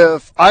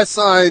if I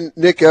sign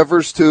Nick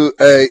Evers to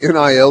a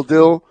NIL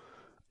deal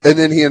and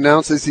then he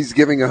announces he's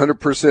giving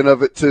 100%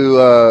 of it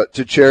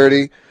to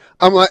charity.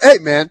 I'm like, hey,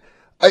 man,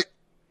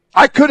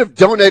 I could have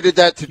donated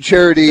that to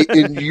charity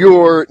in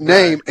your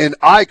name, and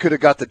I could have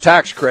got the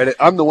tax credit.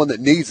 I'm the one that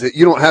needs it.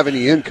 You don't have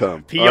any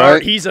income. PR.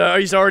 Right? He's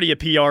already a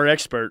PR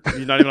expert.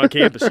 He's not even on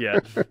campus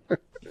yet.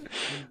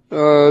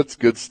 It's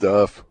good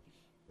stuff.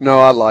 No,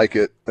 I like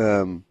it.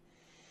 And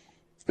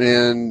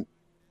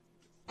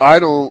I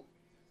don't.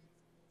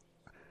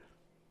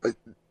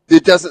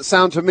 It doesn't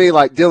sound to me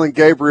like Dylan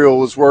Gabriel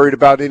was worried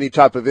about any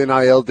type of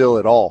NIL deal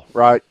at all,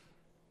 right?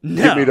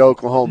 No. Give me to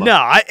Oklahoma.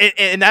 No,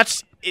 and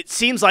that's. It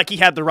seems like he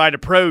had the right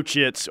approach.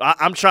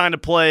 I'm trying to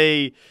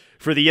play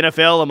for the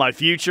NFL in my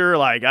future.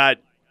 Like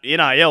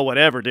NIL,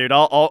 whatever, dude.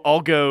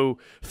 I'll go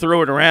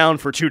throw it around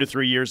for 2 to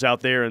 3 years out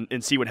there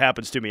and see what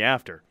happens to me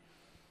after.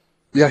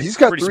 Yeah, he's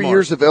got 3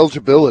 years of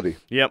eligibility.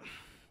 Yep.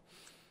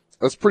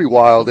 That's pretty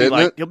wild, isn't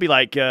it? He'll be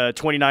like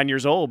 29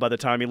 years old by the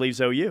time he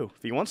leaves OU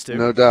if he wants to.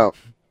 No doubt.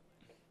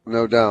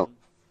 No doubt.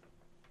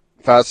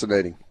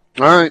 Fascinating.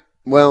 All right.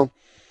 Well,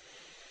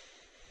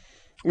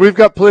 we've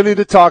got plenty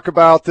to talk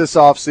about this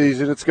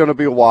offseason. It's going to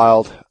be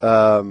wild.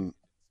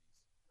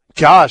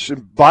 Gosh,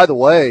 and by the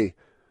way,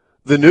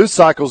 the news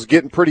cycle's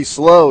getting pretty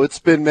slow. It's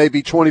been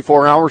maybe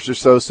 24 hours or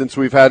so since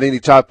we've had any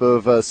type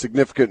of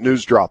significant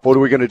news drop. What are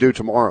we going to do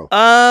tomorrow?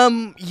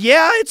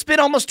 Yeah, it's been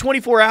almost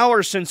 24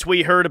 hours since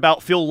we heard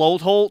about Phil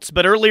Loadholtz,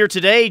 but earlier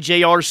today,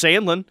 J.R.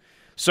 Sandlin,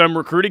 some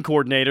recruiting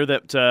coordinator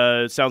that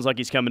sounds like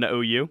he's coming to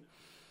OU.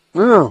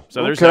 Oh,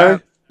 so there's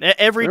okay. that.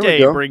 Every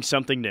day brings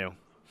something new.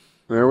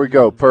 There we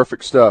go.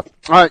 Perfect stuff.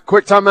 All right,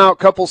 quick timeout.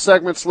 Couple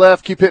segments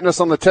left. Keep hitting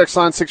us on the text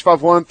line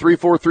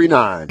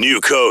 651-3439.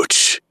 New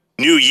coach,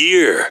 new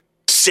year,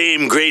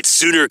 same great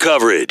Sooner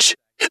coverage.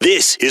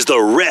 This is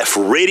the Ref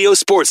Radio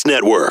Sports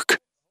Network.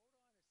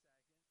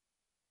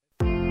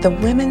 The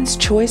Women's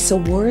Choice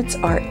Awards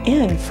are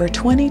in for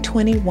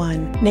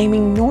 2021,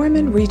 naming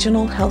Norman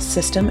Regional Health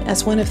System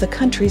as one of the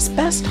country's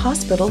best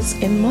hospitals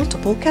in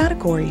multiple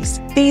categories.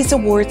 These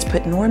awards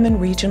put Norman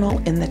Regional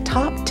in the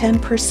top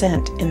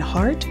 10% in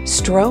heart,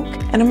 stroke,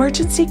 and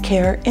emergency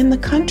care in the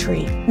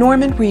country.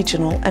 Norman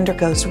Regional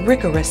undergoes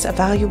rigorous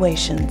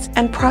evaluations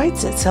and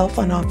prides itself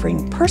on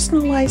offering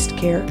personalized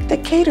care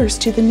that caters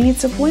to the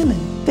needs of women.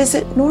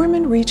 Visit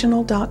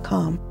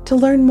normanregional.com to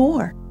learn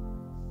more.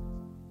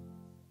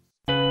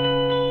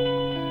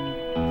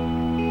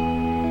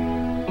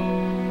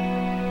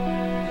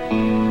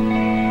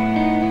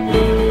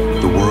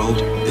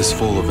 Is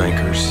full of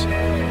anchors,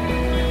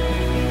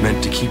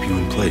 meant to keep you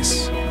in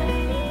place.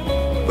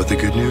 But the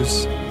good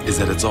news is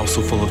that it's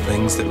also full of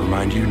things that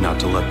remind you not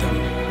to let them.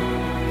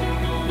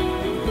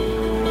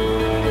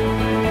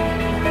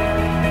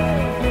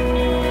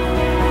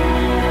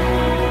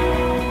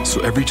 So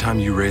every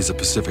time you raise a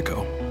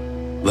Pacifico,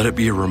 let it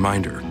be a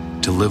reminder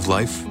to live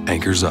life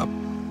anchors up.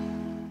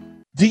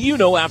 Do you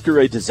know after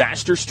a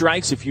disaster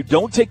strikes, if you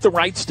don't take the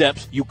right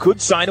steps, you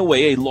could sign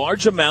away a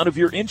large amount of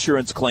your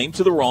insurance claim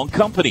to the wrong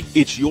company?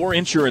 It's your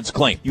insurance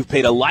claim. You've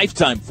paid a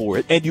lifetime for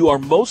it, and you are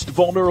most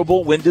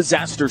vulnerable when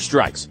disaster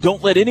strikes.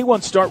 Don't let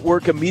anyone start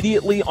work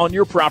immediately on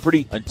your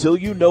property until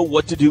you know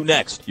what to do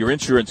next. Your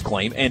insurance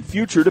claim and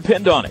future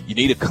depend on it. You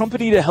need a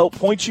company to help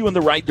point you in the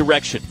right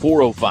direction.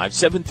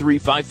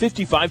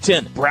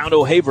 405-735-5510. Brown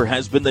O'Haver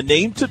has been the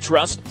name to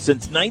trust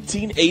since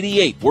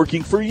 1988,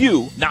 working for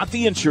you, not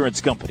the insurance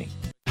company.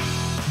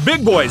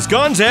 Big Boys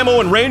Guns, Ammo,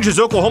 and Range is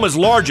Oklahoma's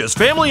largest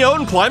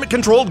family-owned,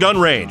 climate-controlled gun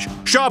range.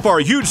 Shop our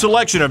huge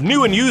selection of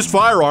new and used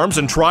firearms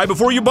and try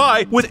before you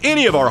buy with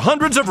any of our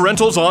hundreds of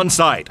rentals on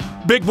site.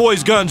 Big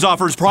Boys Guns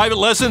offers private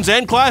lessons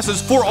and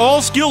classes for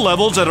all skill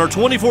levels at our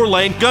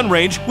 24-lane gun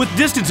range with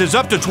distances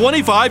up to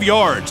 25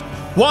 yards.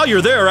 While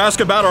you're there, ask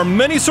about our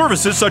many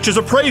services such as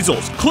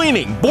appraisals,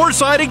 cleaning, board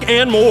siding,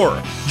 and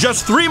more.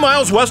 Just 3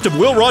 miles west of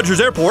Will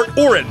Rogers Airport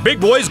or at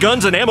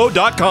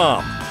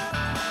BigBoysGunsAndAmmo.com.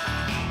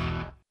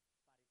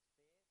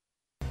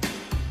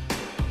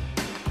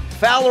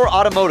 Fowler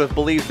Automotive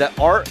believes that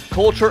art,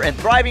 culture, and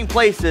thriving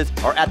places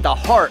are at the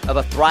heart of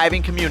a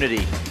thriving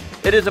community.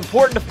 It is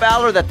important to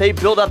Fowler that they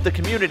build up the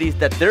communities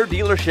that their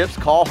dealerships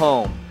call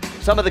home.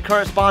 Some of the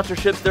current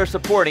sponsorships they're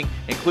supporting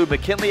include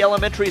McKinley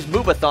Elementary's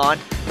Move-a-thon,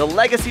 the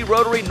Legacy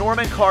Rotary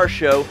Norman Car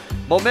Show,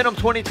 Momentum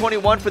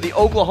 2021 for the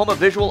Oklahoma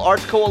Visual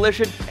Arts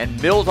Coalition,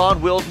 and Mills on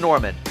Wheels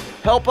Norman.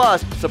 Help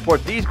us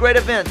support these great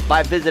events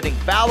by visiting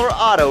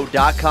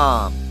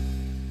FowlerAuto.com.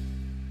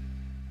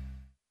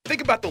 Think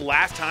about the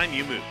last time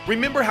you moved.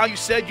 Remember how you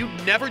said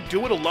you'd never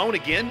do it alone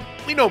again?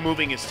 We know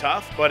moving is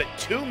tough, but at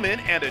 2 Men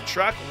and a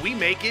Truck, we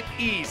make it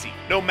easy.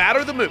 No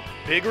matter the move,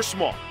 big or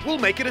small, we'll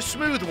make it a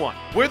smooth one.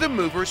 We're the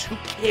movers who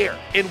care,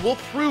 and we'll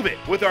prove it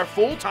with our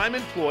full-time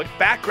employed,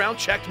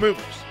 background-checked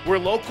movers. We're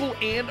local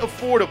and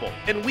affordable,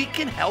 and we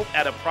can help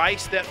at a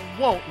price that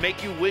won't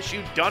make you wish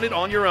you'd done it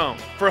on your own.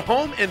 For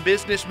home and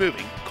business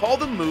moving, call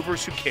the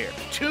movers who care.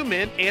 2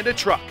 Men and a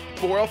Truck,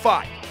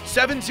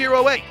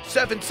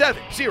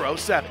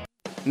 405-708-7707.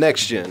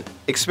 NextGen.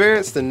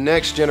 Experience the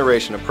next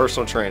generation of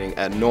personal training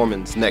at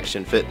Norman's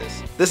NextGen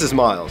Fitness. This is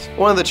Miles,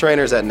 one of the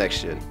trainers at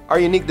NextGen. Our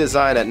unique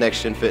design at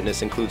NextGen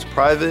Fitness includes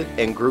private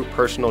and group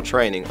personal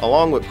training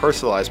along with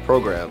personalized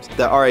programs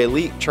that our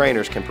elite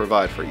trainers can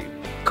provide for you.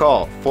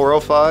 Call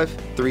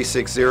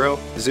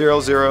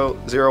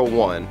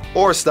 405-360-0001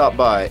 or stop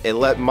by and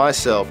let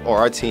myself or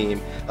our team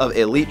of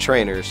elite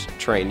trainers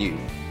train you.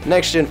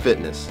 NextGen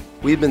Fitness.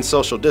 We've been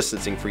social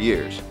distancing for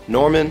years.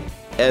 Norman,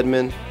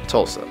 Edmond,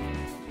 Tulsa.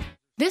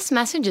 This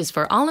message is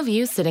for all of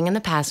you sitting in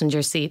the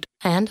passenger seat.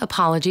 And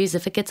apologies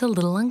if it gets a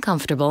little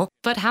uncomfortable,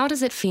 but how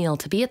does it feel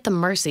to be at the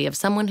mercy of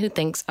someone who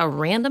thinks a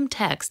random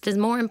text is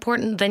more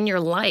important than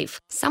your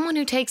life? Someone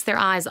who takes their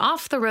eyes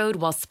off the road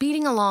while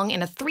speeding along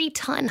in a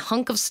 3-ton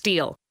hunk of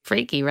steel.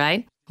 Freaky,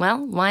 right?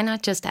 Well, why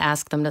not just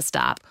ask them to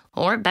stop?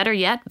 Or better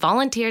yet,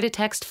 volunteer to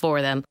text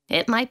for them.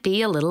 It might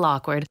be a little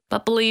awkward,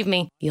 but believe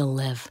me, you'll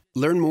live.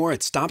 Learn more at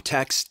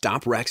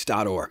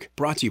StopTextStopWrecks.org.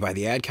 Brought to you by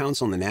the Ad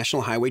Council and the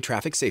National Highway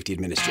Traffic Safety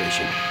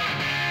Administration.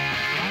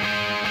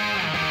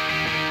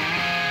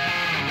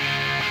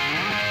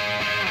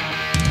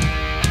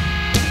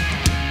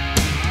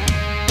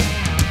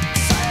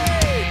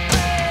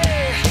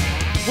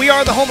 We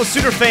are the home of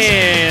Sooner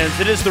fans.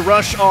 It is the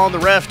Rush on the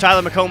Ref,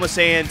 Tyler McComas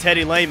and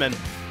Teddy Lehman.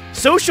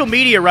 Social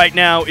media right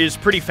now is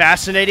pretty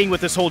fascinating with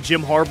this whole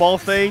Jim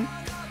Harbaugh thing.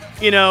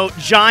 You know,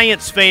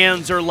 Giants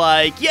fans are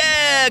like,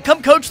 yeah,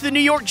 come coach the New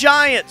York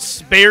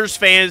Giants. Bears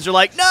fans are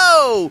like,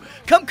 no,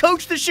 come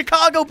coach the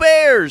Chicago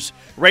Bears.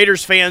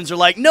 Raiders fans are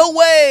like, no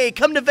way,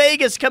 come to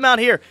Vegas, come out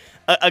here.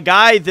 A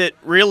guy that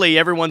really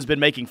everyone's been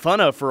making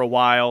fun of for a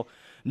while.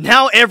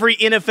 Now every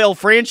NFL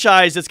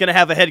franchise that's going to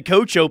have a head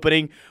coach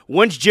opening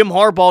wants Jim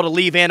Harbaugh to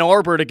leave Ann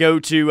Arbor to go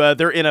to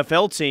their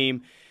NFL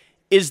team.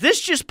 Is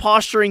this just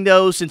posturing,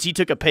 though, since he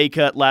took a pay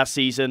cut last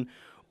season,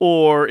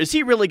 or is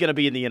he really going to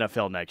be in the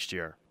NFL next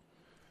year?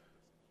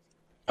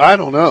 I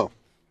don't know.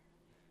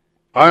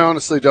 I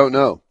honestly don't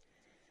know.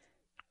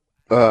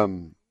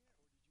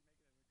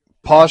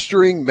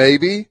 Posturing,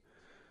 maybe,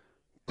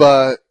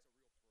 but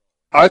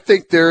I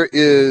think there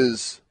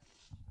is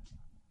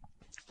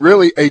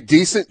really a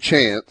decent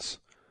chance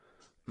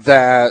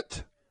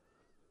that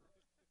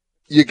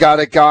you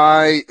got a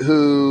guy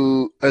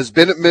who has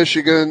been at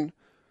Michigan,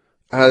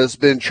 has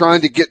been trying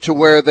to get to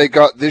where they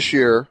got this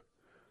year,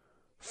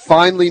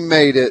 finally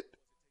made it,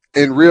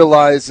 and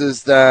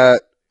realizes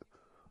that,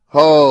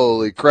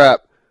 holy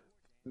crap,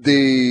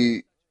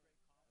 the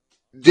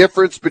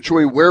difference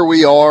between where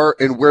we are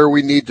and where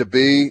we need to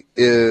be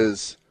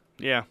is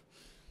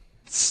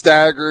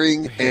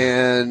staggering,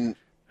 and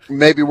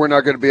maybe we're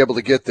not going to be able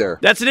to get there.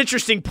 That's an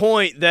interesting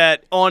point,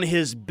 that on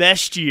his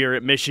best year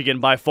at Michigan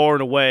by far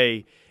and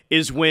away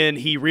is when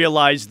he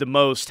realized the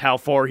most how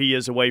far he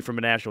is away from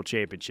a national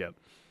championship.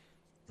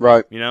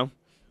 Right. You know?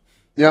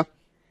 Yeah.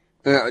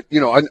 I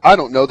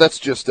don't know. That's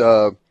just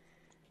a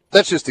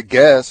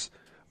guess.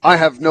 I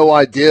have no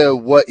idea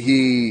what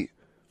he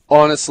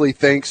honestly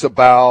thinks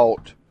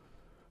about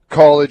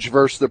college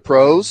versus the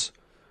pros.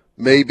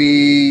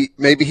 Maybe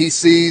he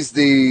sees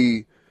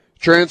the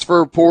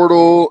transfer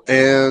portal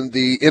and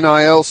the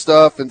NIL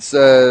stuff and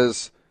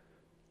says,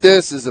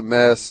 this is a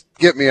mess.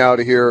 Get me out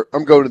of here.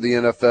 I'm going to the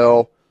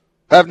NFL.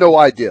 I have no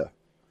idea.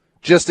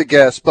 Just a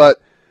guess.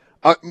 But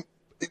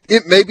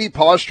it may be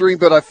posturing,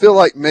 but I feel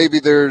like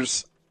maybe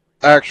there's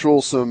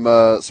some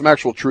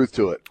actual truth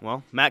to it.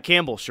 Well, Matt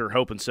Campbell sure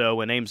hoping so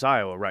in Ames,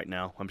 Iowa right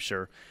now, I'm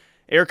sure.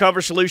 Air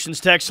Cover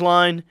Solutions text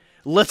line.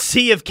 Let's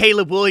see if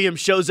Caleb Williams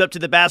shows up to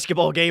the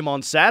basketball game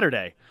on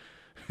Saturday.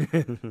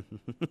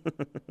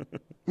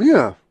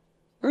 Yeah,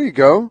 there you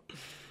go.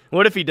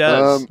 What if he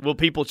does? Will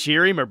people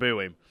cheer him or boo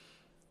him?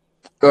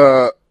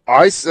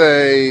 I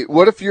say,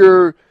 what if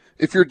you're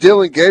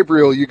Dylan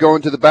Gabriel, you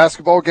going to the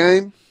basketball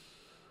game?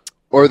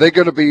 Or is it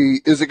going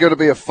to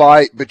be a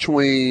fight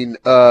between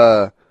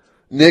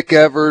Nick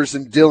Evers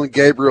and Dylan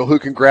Gabriel, who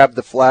can grab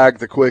the flag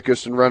the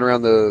quickest and run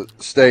around the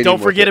stadium?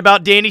 Don't forget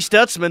about Danny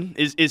Stutzman.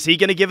 Is he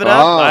going to give it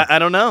up? I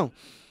don't know.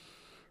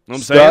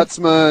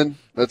 Stutzman,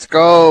 let's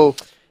go.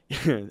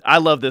 I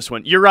love this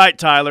one. You're right,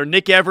 Tyler.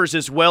 Nick Evers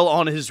is well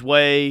on his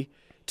way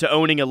to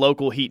owning a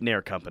local heat and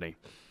air company.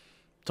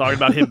 Talking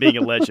about him being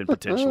a legend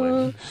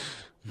potentially.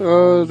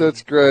 Oh,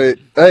 that's great.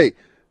 Hey,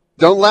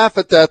 don't laugh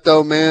at that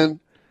though, man.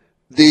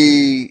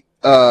 The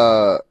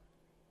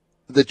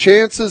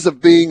chances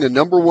of being a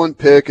number one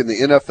pick in the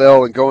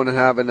NFL and going and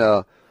having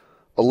a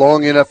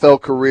long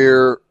NFL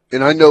career,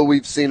 and I know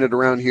we've seen it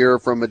around here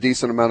from a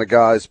decent amount of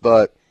guys,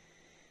 but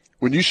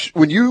when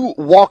you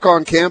walk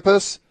on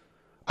campus,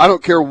 I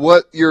don't care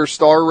what your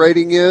star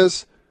rating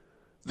is,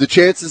 the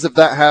chances of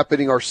that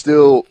happening are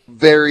still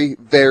very,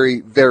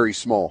 very, very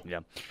small. Yeah.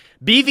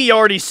 BV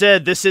already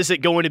said this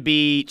isn't going to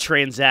be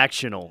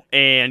transactional,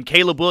 and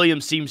Caleb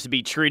Williams seems to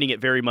be treating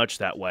it very much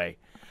that way.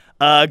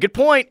 Good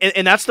point,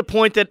 and that's the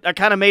point that I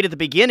kind of made at the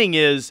beginning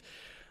is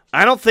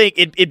I don't think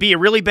it'd be a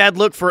really bad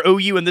look for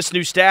OU and this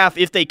new staff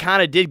if they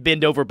kind of did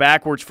bend over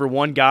backwards for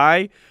one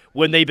guy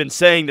when they've been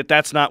saying that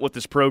that's not what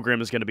this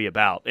program is going to be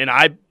about. And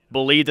I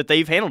believe that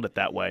they've handled it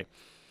that way.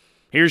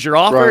 Here's your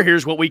offer. Right.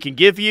 Here's what we can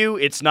give you.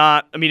 It's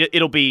not. I mean,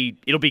 it'll be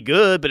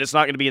good, but it's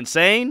not going to be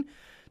insane.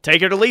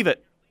 Take it or leave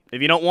it.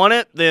 If you don't want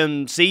it,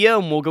 then see ya,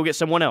 and we'll go get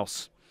someone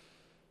else.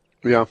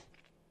 Yeah.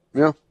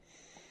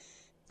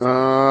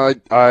 I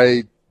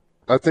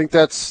think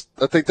that's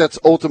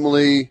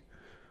ultimately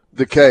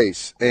the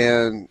case,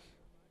 and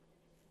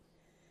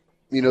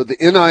the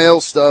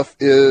NIL stuff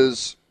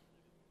it's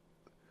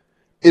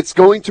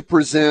going to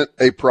present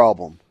a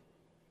problem.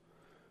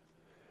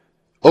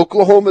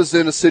 Oklahoma's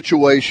in a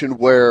situation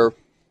where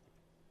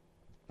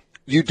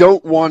you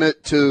don't want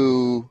it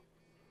to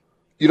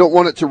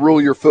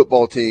rule your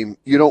football team.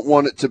 You don't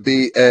want it to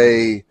be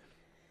the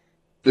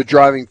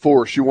driving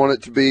force. You want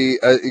it to be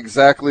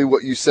exactly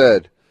what you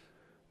said.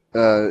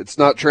 It's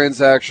not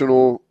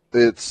transactional.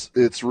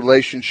 It's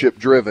relationship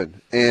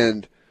driven,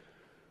 and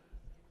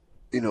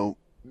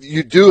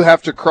you do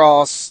have to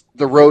cross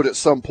the road at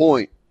some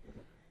point.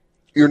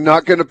 You're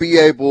not going to be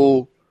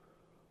able.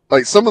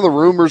 Like some of the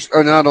rumors,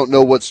 and I don't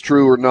know what's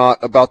true or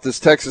not about this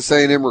Texas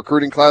A&M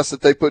recruiting class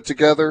that they put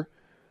together.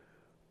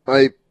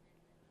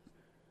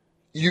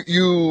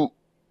 You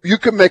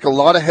can make a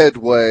lot of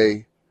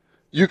headway.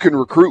 You can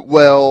recruit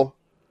well.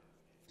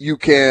 You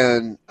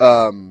can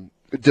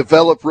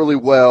develop really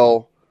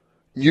well.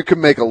 You can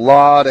make a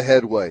lot of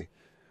headway.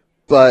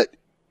 But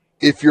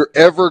if you're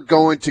ever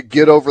going to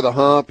get over the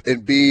hump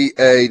and be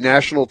a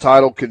national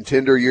title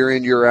contender year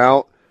in, year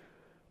out,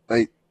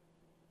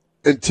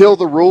 until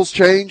the rules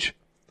change,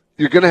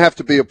 you're going to have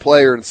to be a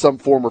player in some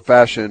form or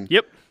fashion.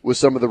 Yep. With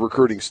some of the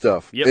recruiting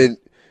stuff. Yep. And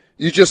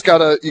you just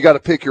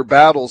gotta pick your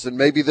battles, and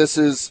maybe this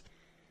is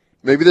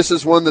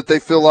one that they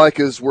feel like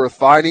is worth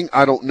fighting.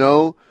 I don't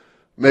know.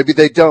 Maybe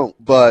they don't,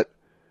 but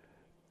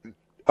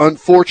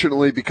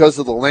unfortunately, because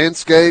of the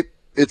landscape,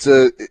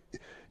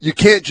 you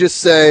can't just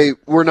say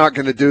we're not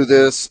going to do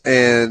this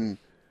and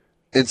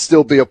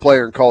still be a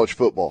player in college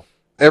football.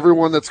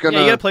 Everyone that's going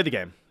to you got to play the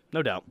game.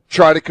 No doubt.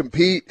 Try to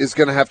compete is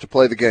going to have to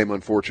play the game,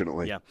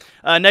 unfortunately.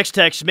 Yeah. Next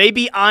text,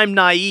 maybe I'm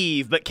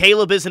naive, but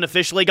Caleb isn't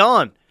officially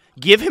gone.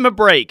 Give him a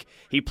break.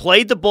 He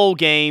played the bowl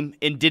game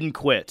and didn't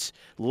quit.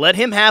 Let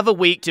him have a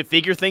week to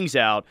figure things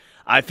out.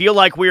 I feel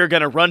like we are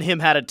going to run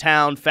him out of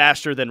town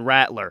faster than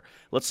Rattler.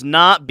 Let's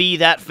not be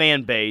that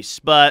fan base,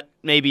 but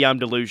maybe I'm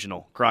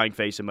delusional. Crying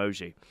face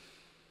emoji.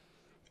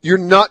 You're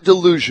not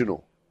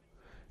delusional.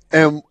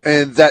 And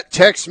that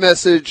text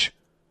message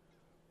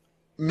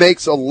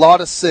makes a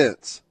lot of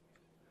sense.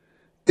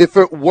 If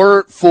it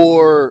weren't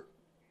for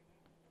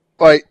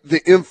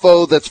the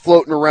info that's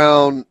floating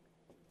around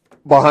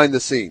behind the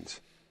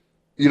scenes.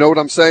 You know what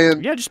I'm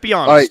saying? Yeah, just be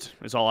honest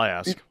is all I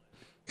ask.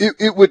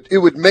 It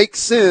would make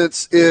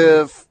sense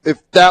if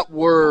that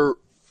were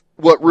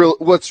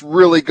what's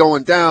really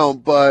going down,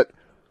 but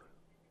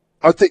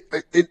I think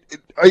I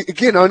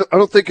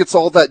don't think it's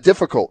all that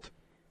difficult.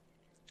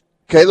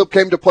 Caleb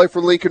came to play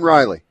for Lincoln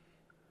Riley.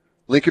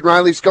 Lincoln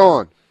Riley's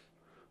gone.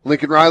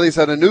 Lincoln Riley's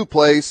at a new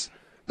place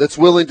that's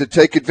willing to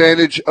take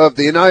advantage of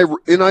the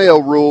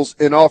NIL rules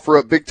and offer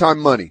up big-time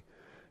money.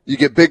 You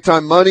get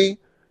big-time money.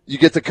 You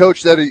get the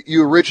coach that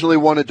you originally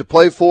wanted to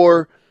play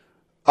for.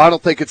 I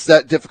don't think it's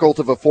that difficult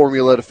of a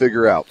formula to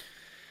figure out.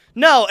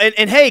 No,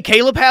 and hey,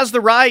 Caleb has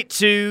the right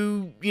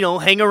to,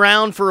 hang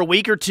around for a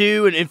week or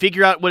two and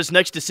figure out what his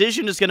next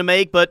decision is going to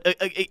make. But,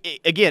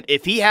 again,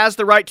 if he has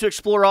the right to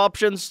explore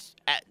options,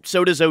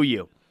 so does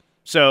OU.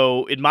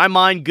 So, in my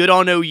mind, good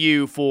on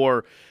OU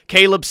for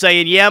Caleb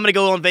saying, yeah, I'm going to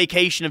go on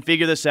vacation and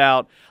figure this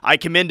out. I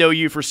commend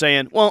OU for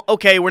saying, well,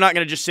 okay, we're not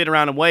going to just sit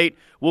around and wait.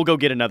 We'll go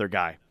get another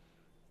guy.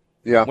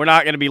 Yeah. We're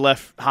not going to be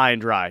left high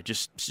and dry,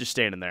 just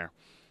standing there.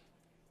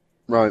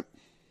 Right.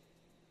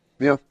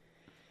 Yeah.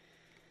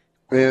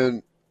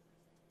 And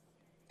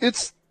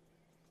it's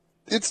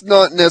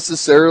not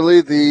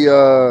necessarily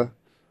the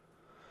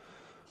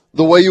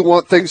way you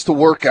want things to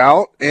work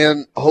out,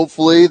 and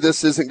hopefully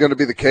this isn't going to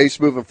be the case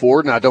moving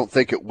forward, and I don't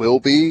think it will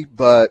be,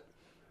 but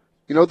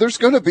there's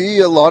going to be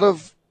a lot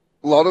of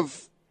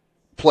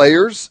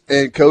players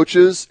and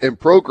coaches and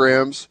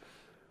programs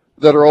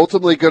that are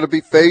ultimately going to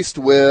be faced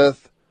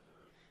with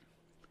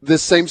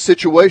this same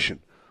situation.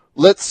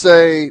 Let's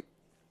say,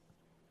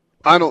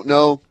 I don't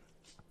know,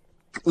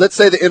 let's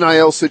say the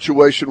NIL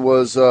situation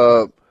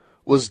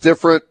was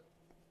different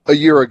a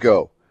year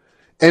ago,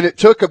 and it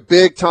took a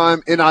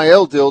big-time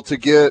NIL deal to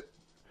get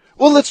 –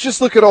 well, let's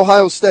just look at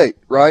Ohio State,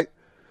 right?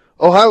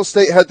 Ohio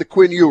State had the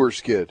Quinn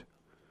Ewers kid.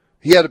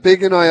 He had a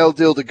big NIL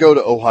deal to go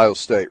to Ohio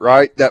State,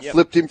 right? That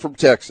flipped him from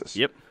Texas.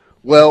 Yep.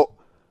 Well,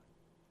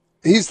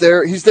 he's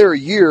there a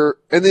year,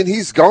 and then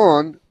he's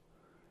gone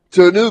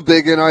to a new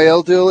big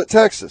NIL deal at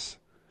Texas.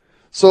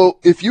 So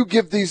if you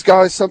give these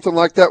guys something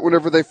like that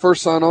whenever they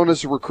first sign on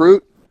as a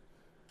recruit,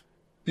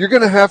 you're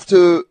going to have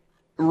to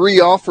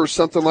re-offer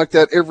something like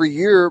that every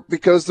year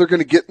because they're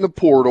going to get in the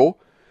portal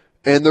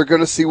and they're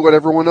going to see what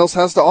everyone else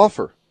has to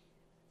offer.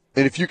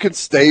 And if you can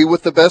stay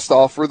with the best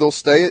offer, they'll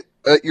stay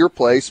at your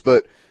place.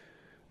 But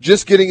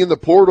just getting in the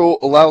portal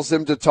allows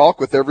them to talk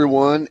with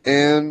everyone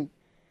and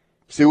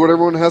see what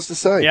everyone has to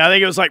say. Yeah, I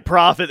think it was like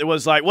Profit that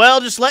was like, well,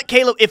 just let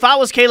Caleb – if I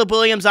was Caleb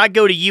Williams, I'd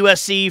go to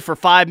USC for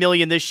 $5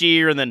 million this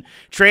year and then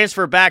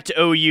transfer back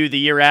to OU the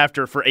year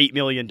after for $8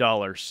 million.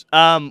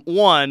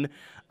 One,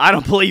 I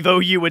don't believe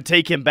OU would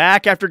take him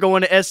back after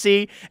going to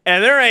SC,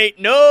 and there ain't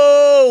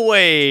no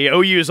way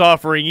OU is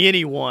offering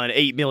anyone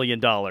 $8 million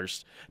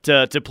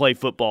to play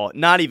football.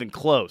 Not even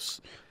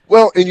close.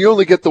 Well, and you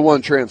only get the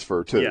one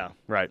transfer, too. Yeah,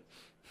 right.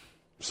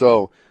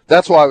 So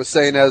that's why I was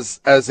saying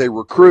as a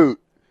recruit,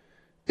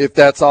 if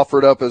that's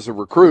offered up as a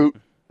recruit,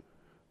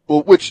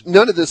 well, which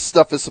none of this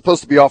stuff is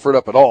supposed to be offered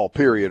up at all,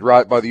 period,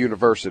 right, by the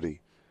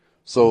university.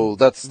 So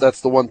that's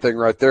the one thing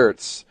right there.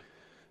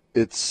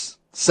 It's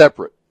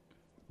separate.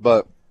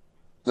 But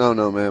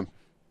no, man.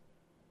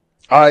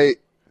 I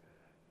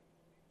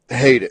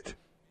hate it.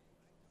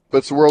 But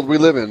it's the world we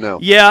live in now.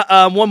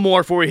 Yeah, one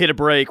more before we hit a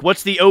break.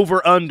 What's the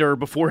over-under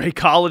before a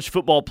college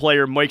football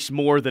player makes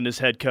more than his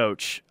head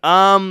coach?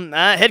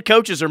 Head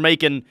coaches are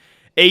making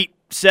 $8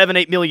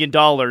 million.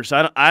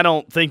 I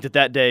don't think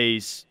that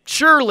day's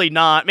surely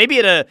not. Maybe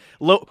at a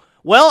low.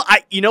 Well,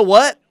 you know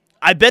what?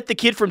 I bet the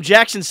kid from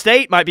Jackson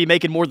State might be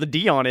making more than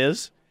Dion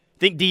is.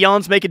 Think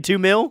Dion's making $2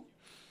 million?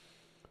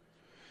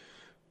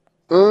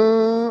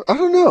 I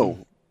don't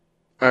know.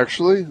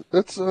 Actually,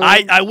 that's.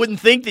 I wouldn't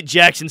think that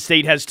Jackson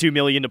State has $2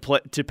 million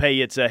to pay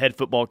its head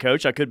football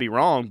coach. I could be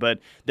wrong, but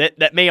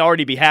that may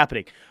already be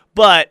happening.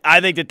 But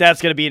I think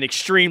that's going to be an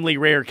extremely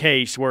rare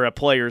case where a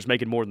player is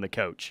making more than the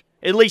coach.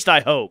 At least I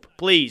hope.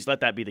 Please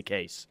let that be the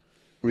case.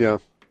 Yeah,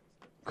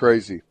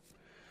 crazy.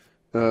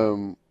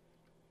 It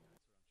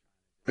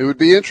would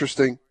be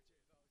interesting.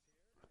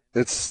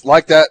 It's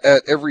like that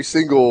at every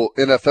single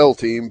NFL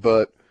team,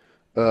 but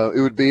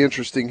it would be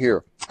interesting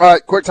here. All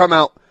right, quick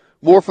timeout.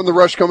 More from The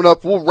Rush coming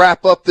up. We'll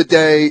wrap up the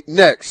day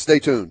next. Stay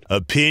tuned.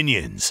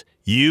 Opinions.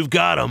 You've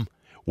got them.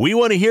 We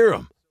want to hear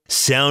them.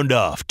 Sound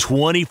off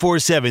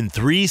 24/7,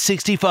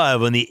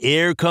 365 on the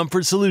Air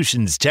Comfort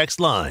Solutions text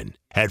line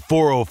at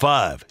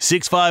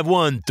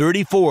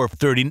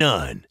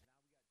 405-651-3439.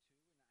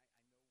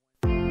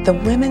 The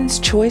Women's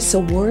Choice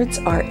Awards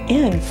are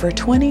in for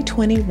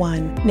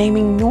 2021,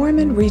 naming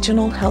Norman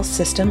Regional Health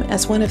System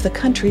as one of the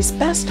country's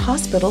best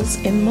hospitals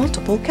in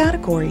multiple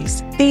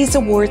categories. These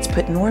awards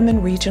put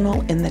Norman Regional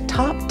in the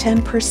top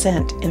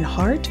 10% in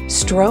heart,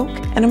 stroke,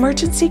 and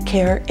emergency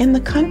care in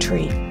the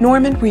country.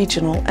 Norman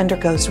Regional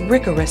undergoes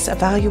rigorous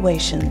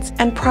evaluations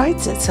and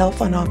prides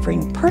itself on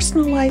offering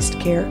personalized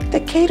care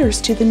that caters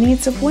to the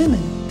needs of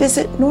women.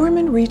 Visit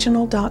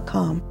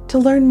normanregional.com to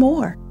learn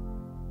more.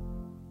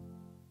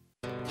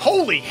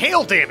 Holy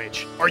hail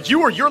damage! Are you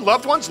or your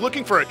loved ones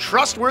looking for a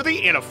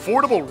trustworthy and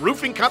affordable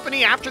roofing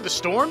company after the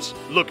storms?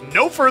 Look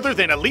no further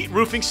than Elite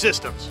Roofing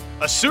Systems,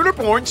 a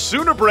Sooner-born,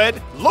 Sooner-bred,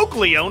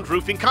 locally owned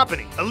roofing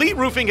company. Elite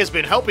Roofing has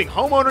been helping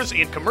homeowners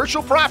and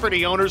commercial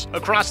property owners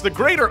across the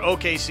greater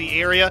OKC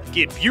area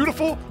get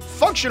beautiful,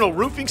 functional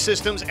roofing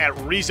systems at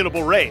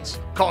reasonable rates.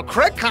 Call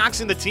Craig Cox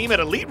and the team at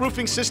Elite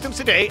Roofing Systems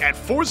today at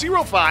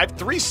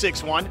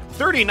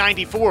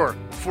 405-361-3094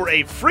 for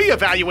a free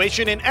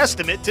evaluation and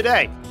estimate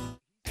today.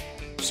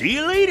 See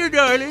you later,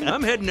 darling.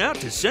 I'm heading out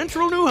to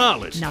Central New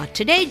Holland. Not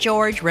today,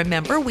 George.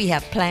 Remember, we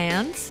have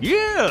plans.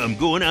 Yeah, I'm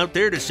going out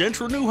there to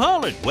Central New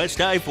Holland,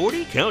 West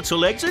I-40,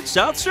 Council Exit,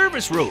 South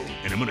Service Road.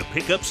 And I'm going to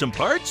pick up some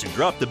parts and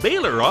drop the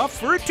baler off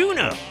for a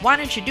tune-up. Why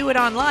don't you do it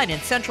online at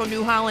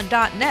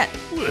centralnewholland.net?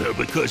 Well,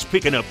 because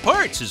picking up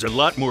parts is a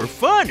lot more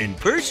fun in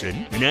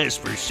person. And as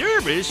for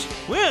service,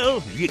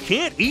 well, you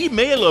can't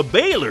email a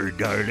baler,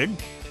 darling.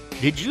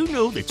 Did you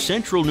know that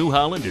Central New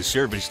Holland has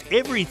serviced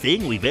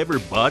everything we've ever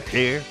bought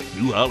there?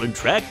 New Holland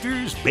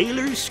tractors,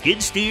 balers,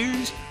 skid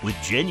steers, with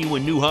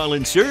genuine New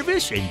Holland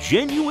service and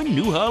genuine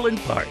New Holland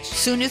parts.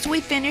 Soon as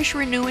we finish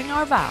renewing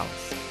our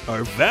vows.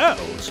 Our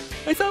vows?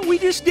 I thought we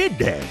just did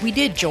that. We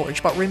did,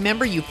 George, but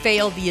remember you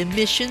failed the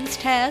emissions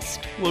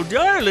test? Well,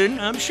 darling,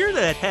 I'm sure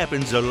that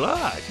happens a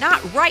lot.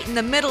 Not right in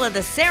the middle of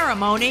the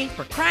ceremony.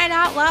 For crying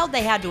out loud,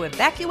 they had to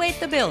evacuate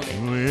the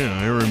building. Oh, yeah,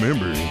 I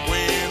remember.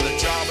 When the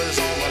job is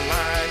on the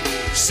line,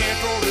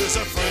 Central is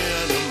a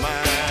friend of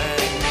mine.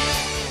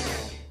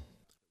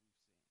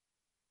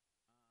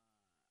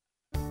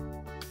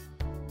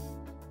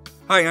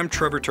 Hi, I'm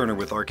Trevor Turner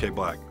with RK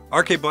Black.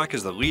 RK Black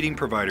is the leading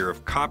provider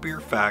of copier,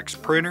 fax,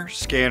 printer,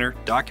 scanner,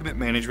 document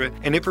management,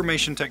 and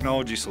information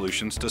technology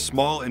solutions to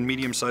small and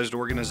medium-sized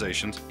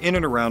organizations in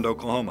and around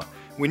Oklahoma.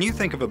 When you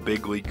think of a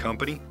big league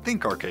company,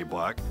 think RK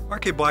Black.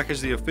 RK Black is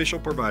the official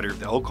provider of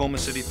the Oklahoma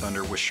City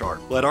Thunder with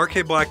Sharp. Let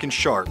RK Black and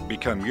Sharp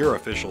become your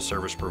official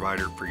service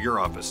provider for your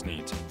office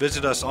needs.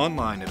 Visit us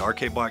online at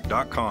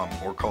rkblack.com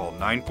or call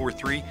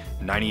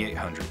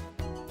 943-9800.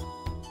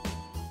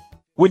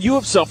 When you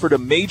have suffered a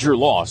major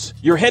loss,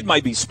 your head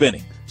might be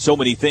spinning. So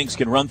many things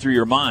can run through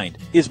your mind.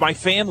 Is my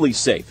family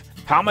safe?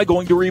 How am I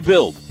going to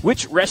rebuild?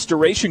 Which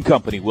restoration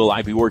company will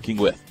I be working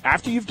with?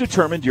 After you've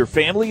determined your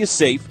family is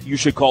safe, you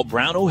should call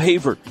Brown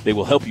O'Haver. They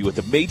will help you with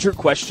the major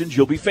questions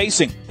you'll be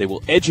facing. They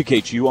will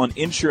educate you on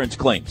insurance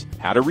claims,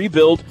 how to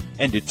rebuild,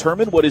 and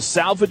determine what is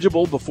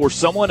salvageable before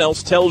someone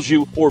else tells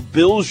you or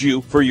bills you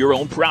for your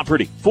own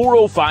property.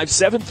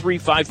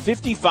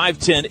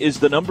 405-735-5510 is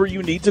the number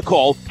you need to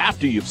call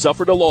after you've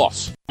suffered a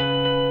loss.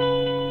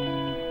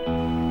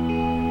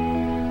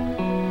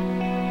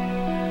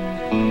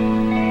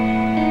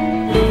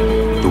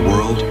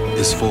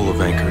 Is full of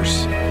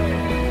anchors,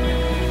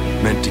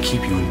 meant to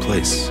keep you in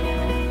place.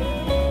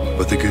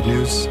 But the good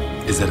news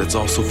is that it's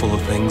also full of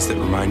things that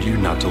remind you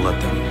not to let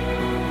them.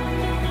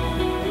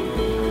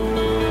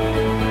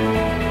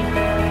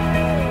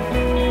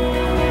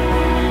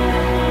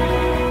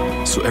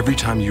 So every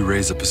time you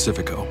raise a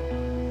Pacifico,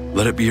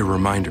 let it be a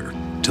reminder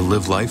to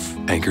live life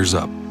anchors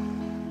up.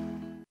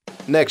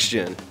 Next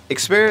Gen.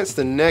 Experience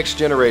the next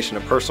generation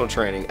of personal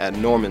training at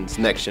Norman's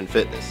Next Gen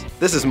Fitness.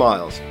 This is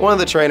Miles, one of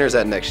the trainers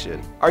at Next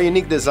Gen. Our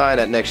unique design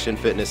at Next Gen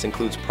Fitness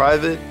includes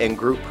private and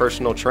group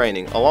personal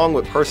training along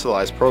with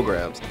personalized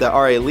programs that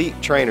our elite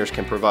trainers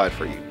can provide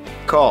for you.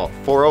 Call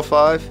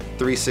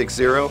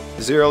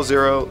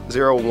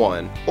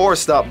 405-360-0001 or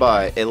stop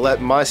by and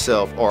let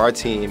myself or our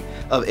team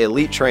of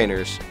elite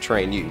trainers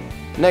train you.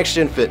 Next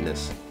Gen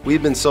Fitness.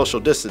 We've been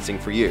social distancing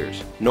for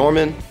years.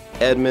 Norman,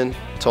 Edmond,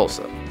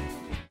 Tulsa.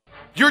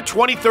 Your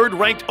 23rd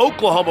ranked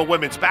Oklahoma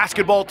women's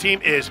basketball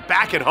team is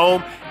back at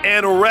home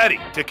and ready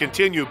to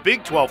continue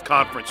Big 12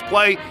 conference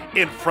play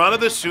in front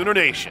of the Sooner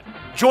Nation.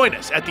 Join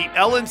us at the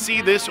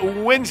LNC this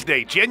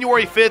Wednesday,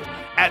 January 5th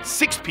at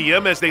 6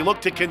 p.m. as they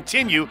look to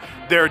continue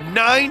their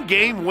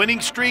 9-game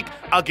winning streak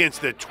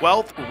against the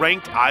 12th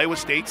ranked Iowa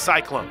State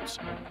Cyclones.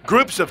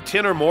 Groups of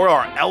 10 or more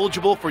are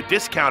eligible for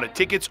discounted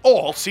tickets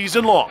all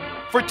season long.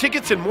 For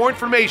tickets and more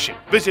information,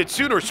 visit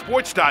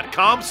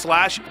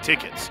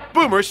Soonersports.com/tickets.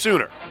 Boomer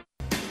Sooner.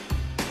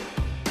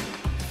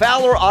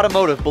 Fowler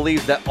Automotive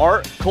believes that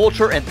art,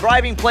 culture, and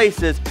thriving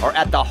places are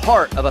at the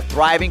heart of a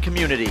thriving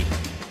community.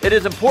 It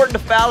is important to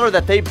Fowler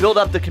that they build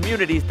up the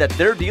communities that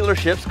their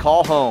dealerships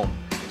call home.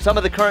 Some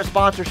of the current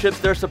sponsorships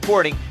they're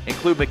supporting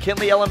include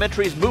McKinley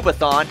Elementary's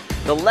Move-a-thon,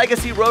 the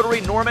Legacy Rotary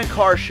Norman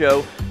Car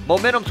Show,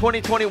 Momentum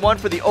 2021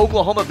 for the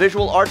Oklahoma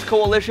Visual Arts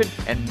Coalition,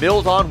 and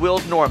Mills on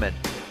Wheels Norman.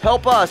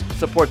 Help us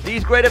support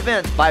these great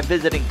events by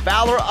visiting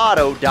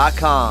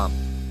FowlerAuto.com.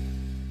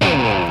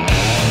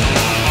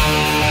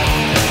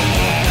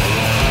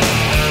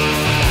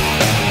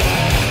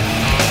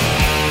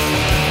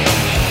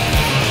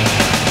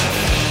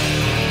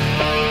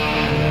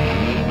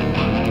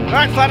 All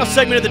right, final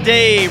segment of the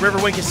day.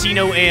 Riverwind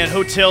Casino and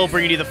Hotel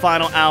bringing you the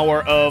final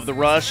hour of The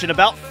Rush. In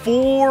about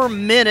 4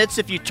 minutes,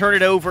 if you turn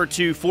it over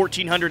to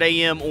 1400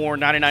 AM or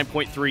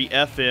 99.3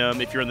 FM,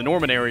 if you're in the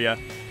Norman area,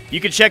 you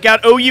can check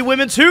out OU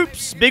Women's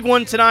Hoops. Big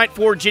one tonight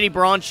for Jenny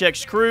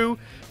Bronchek's crew.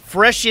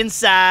 Fresh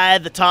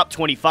inside the top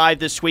 25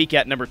 this week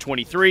at number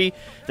 23.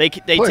 They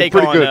take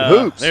on good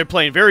hoops. They're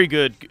playing very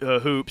good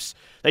hoops.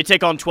 They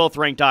take on 12th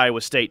ranked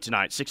Iowa State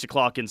tonight, 6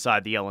 o'clock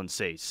inside the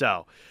LNC.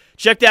 So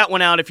check that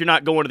one out if you're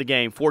not going to the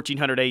game,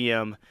 1400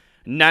 AM,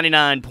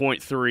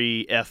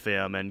 99.3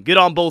 FM. And good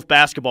on both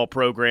basketball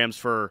programs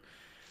for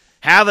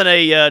having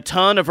a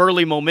ton of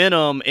early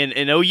momentum,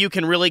 and OU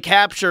can really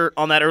capture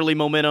on that early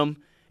momentum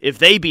if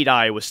they beat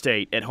Iowa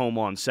State at home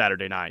on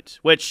Saturday night,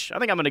 which I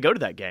think I'm going to go to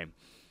that game.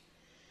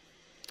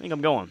 I think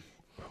I'm going.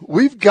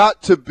 We've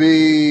got to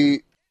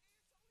be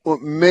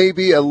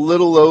maybe a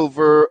little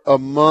over a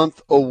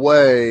month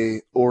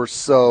away or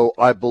so,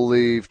 I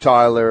believe,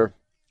 Tyler,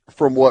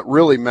 from what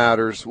really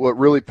matters, what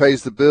really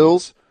pays the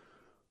bills,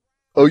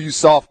 OU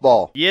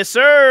softball. Yes,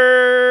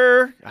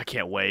 sir. I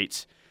can't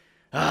wait.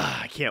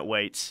 I can't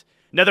wait.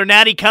 Another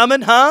natty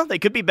coming, huh? They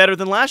could be better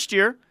than last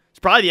year. It's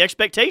probably the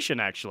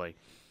expectation, actually.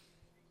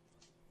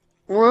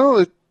 Well,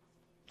 it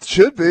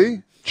should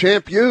be.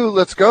 Champ U,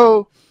 let's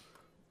go.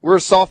 We're a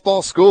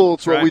softball school.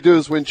 It's what we do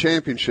is win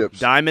championships.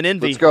 Diamond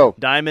Envy. Let's go.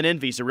 Diamond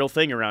Envy's a real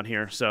thing around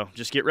here, so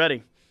just get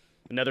ready.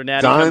 Another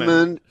natty coming.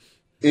 Diamond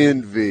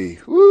Envy.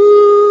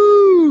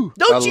 Woo!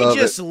 Don't you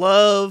just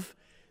love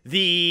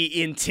the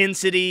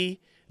intensity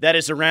that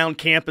is around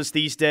campus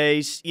these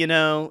days? You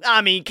know,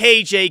 I mean,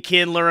 KJ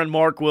Kindler and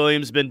Mark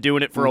Williams been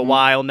doing it for a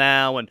while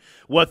now, and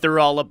what they're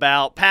all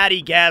about.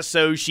 Patty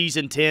Gasso, she's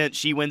intense.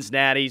 She wins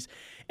natties.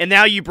 And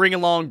now you bring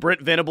along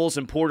Brent Venables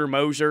and Porter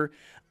Moser.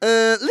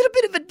 A little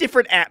bit of a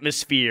different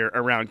atmosphere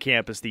around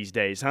campus these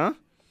days, huh?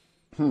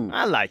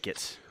 I like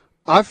it.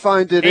 I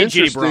find it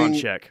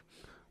interesting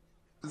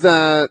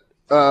that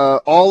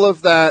all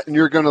of that, and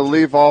you're going to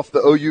leave off the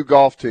OU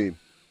golf team.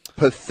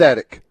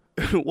 Pathetic.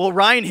 Well,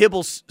 Ryan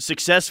Hibble's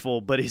successful,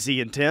 but is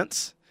he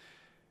intense?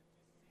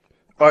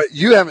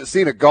 You haven't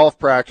seen a golf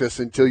practice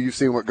until you've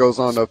seen what goes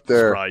on up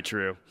there. That's probably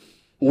true.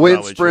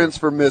 Wind sprints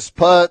for missed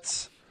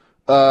putts.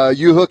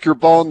 You hook your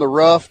ball in the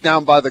rough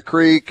down by the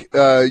creek.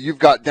 You've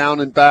got down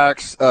and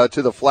backs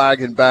to the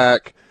flag and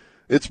back.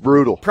 It's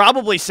brutal.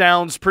 Probably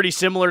sounds pretty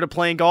similar to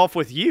playing golf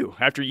with you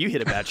after you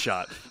hit a bad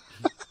shot.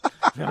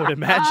 I would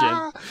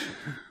imagine.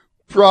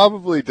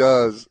 Probably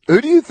does.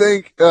 Who do you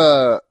think?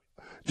 Do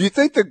you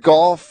think the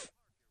golf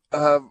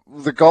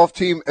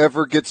team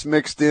ever gets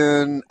mixed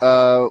in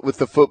with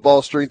the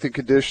football strength and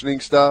conditioning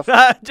stuff?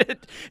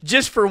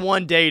 Just for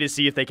one day to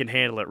see if they can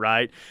handle it,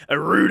 right? A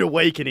rude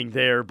awakening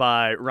there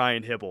by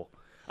Ryan Hybl.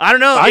 I don't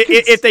know.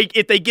 If they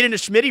get in a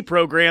Schmitty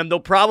program,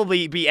 they'll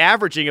probably be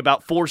averaging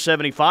about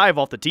 475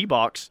 off the tee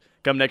box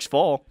come next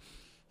fall.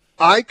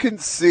 I can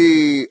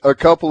see a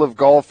couple of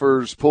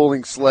golfers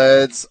pulling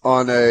sleds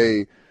on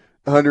a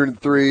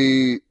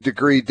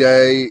 103-degree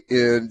day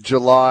in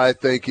July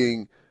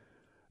thinking,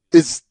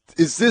 is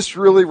this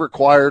really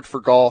required for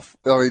golf?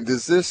 I mean,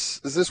 is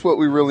this what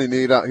we really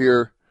need out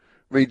here?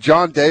 I mean,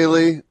 John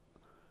Daly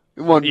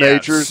won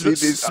majors.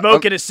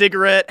 Smoking a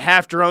cigarette,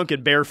 half drunk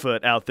and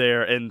barefoot out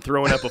there and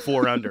throwing up a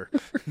 4-under.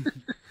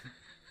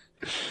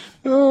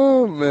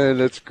 Oh, man,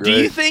 that's great. Do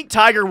you think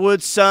Tiger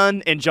Woods'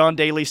 son and John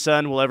Daly's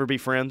son will ever be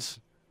friends?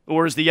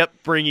 Or is the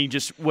upbringing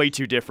just way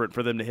too different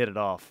for them to hit it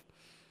off?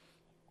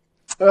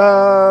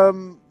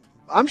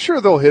 I'm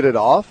sure they'll hit it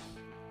off.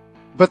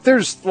 But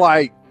there's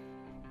like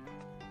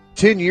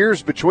 10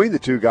 years between the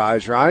two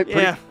guys, right?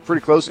 Yeah.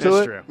 Pretty close to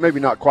it. True. Maybe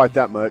not quite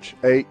that much.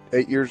 8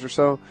 years or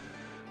so.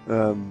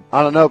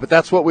 I don't know, but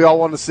that's what we all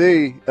want to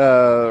see,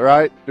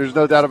 right? There's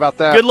no doubt about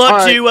that. Good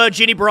luck to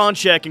Jenny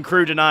Bronchek and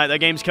crew tonight. That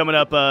game's coming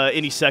up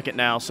any second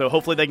now, so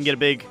hopefully they can get a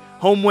big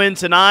home win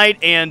tonight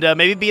and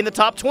maybe be in the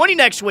top 20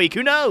 next week.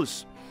 Who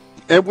knows?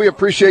 And we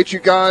appreciate you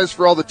guys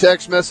for all the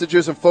text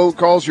messages and phone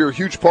calls. You're a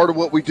huge part of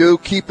what we do.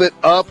 Keep it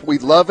up. We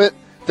love it.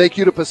 Thank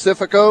you to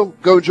Pacifico.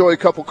 Go enjoy a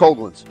couple cold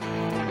ones.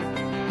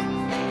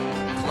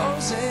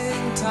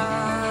 Closing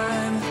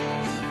time.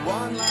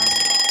 One last.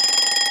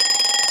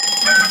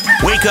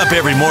 Wake up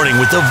every morning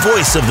with the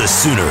voice of the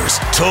Sooners,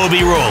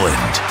 Toby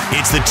Rowland.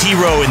 It's the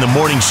T-Row in the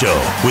Morning Show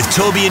with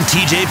Toby and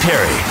TJ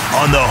Perry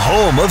on the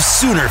home of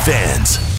Sooner fans.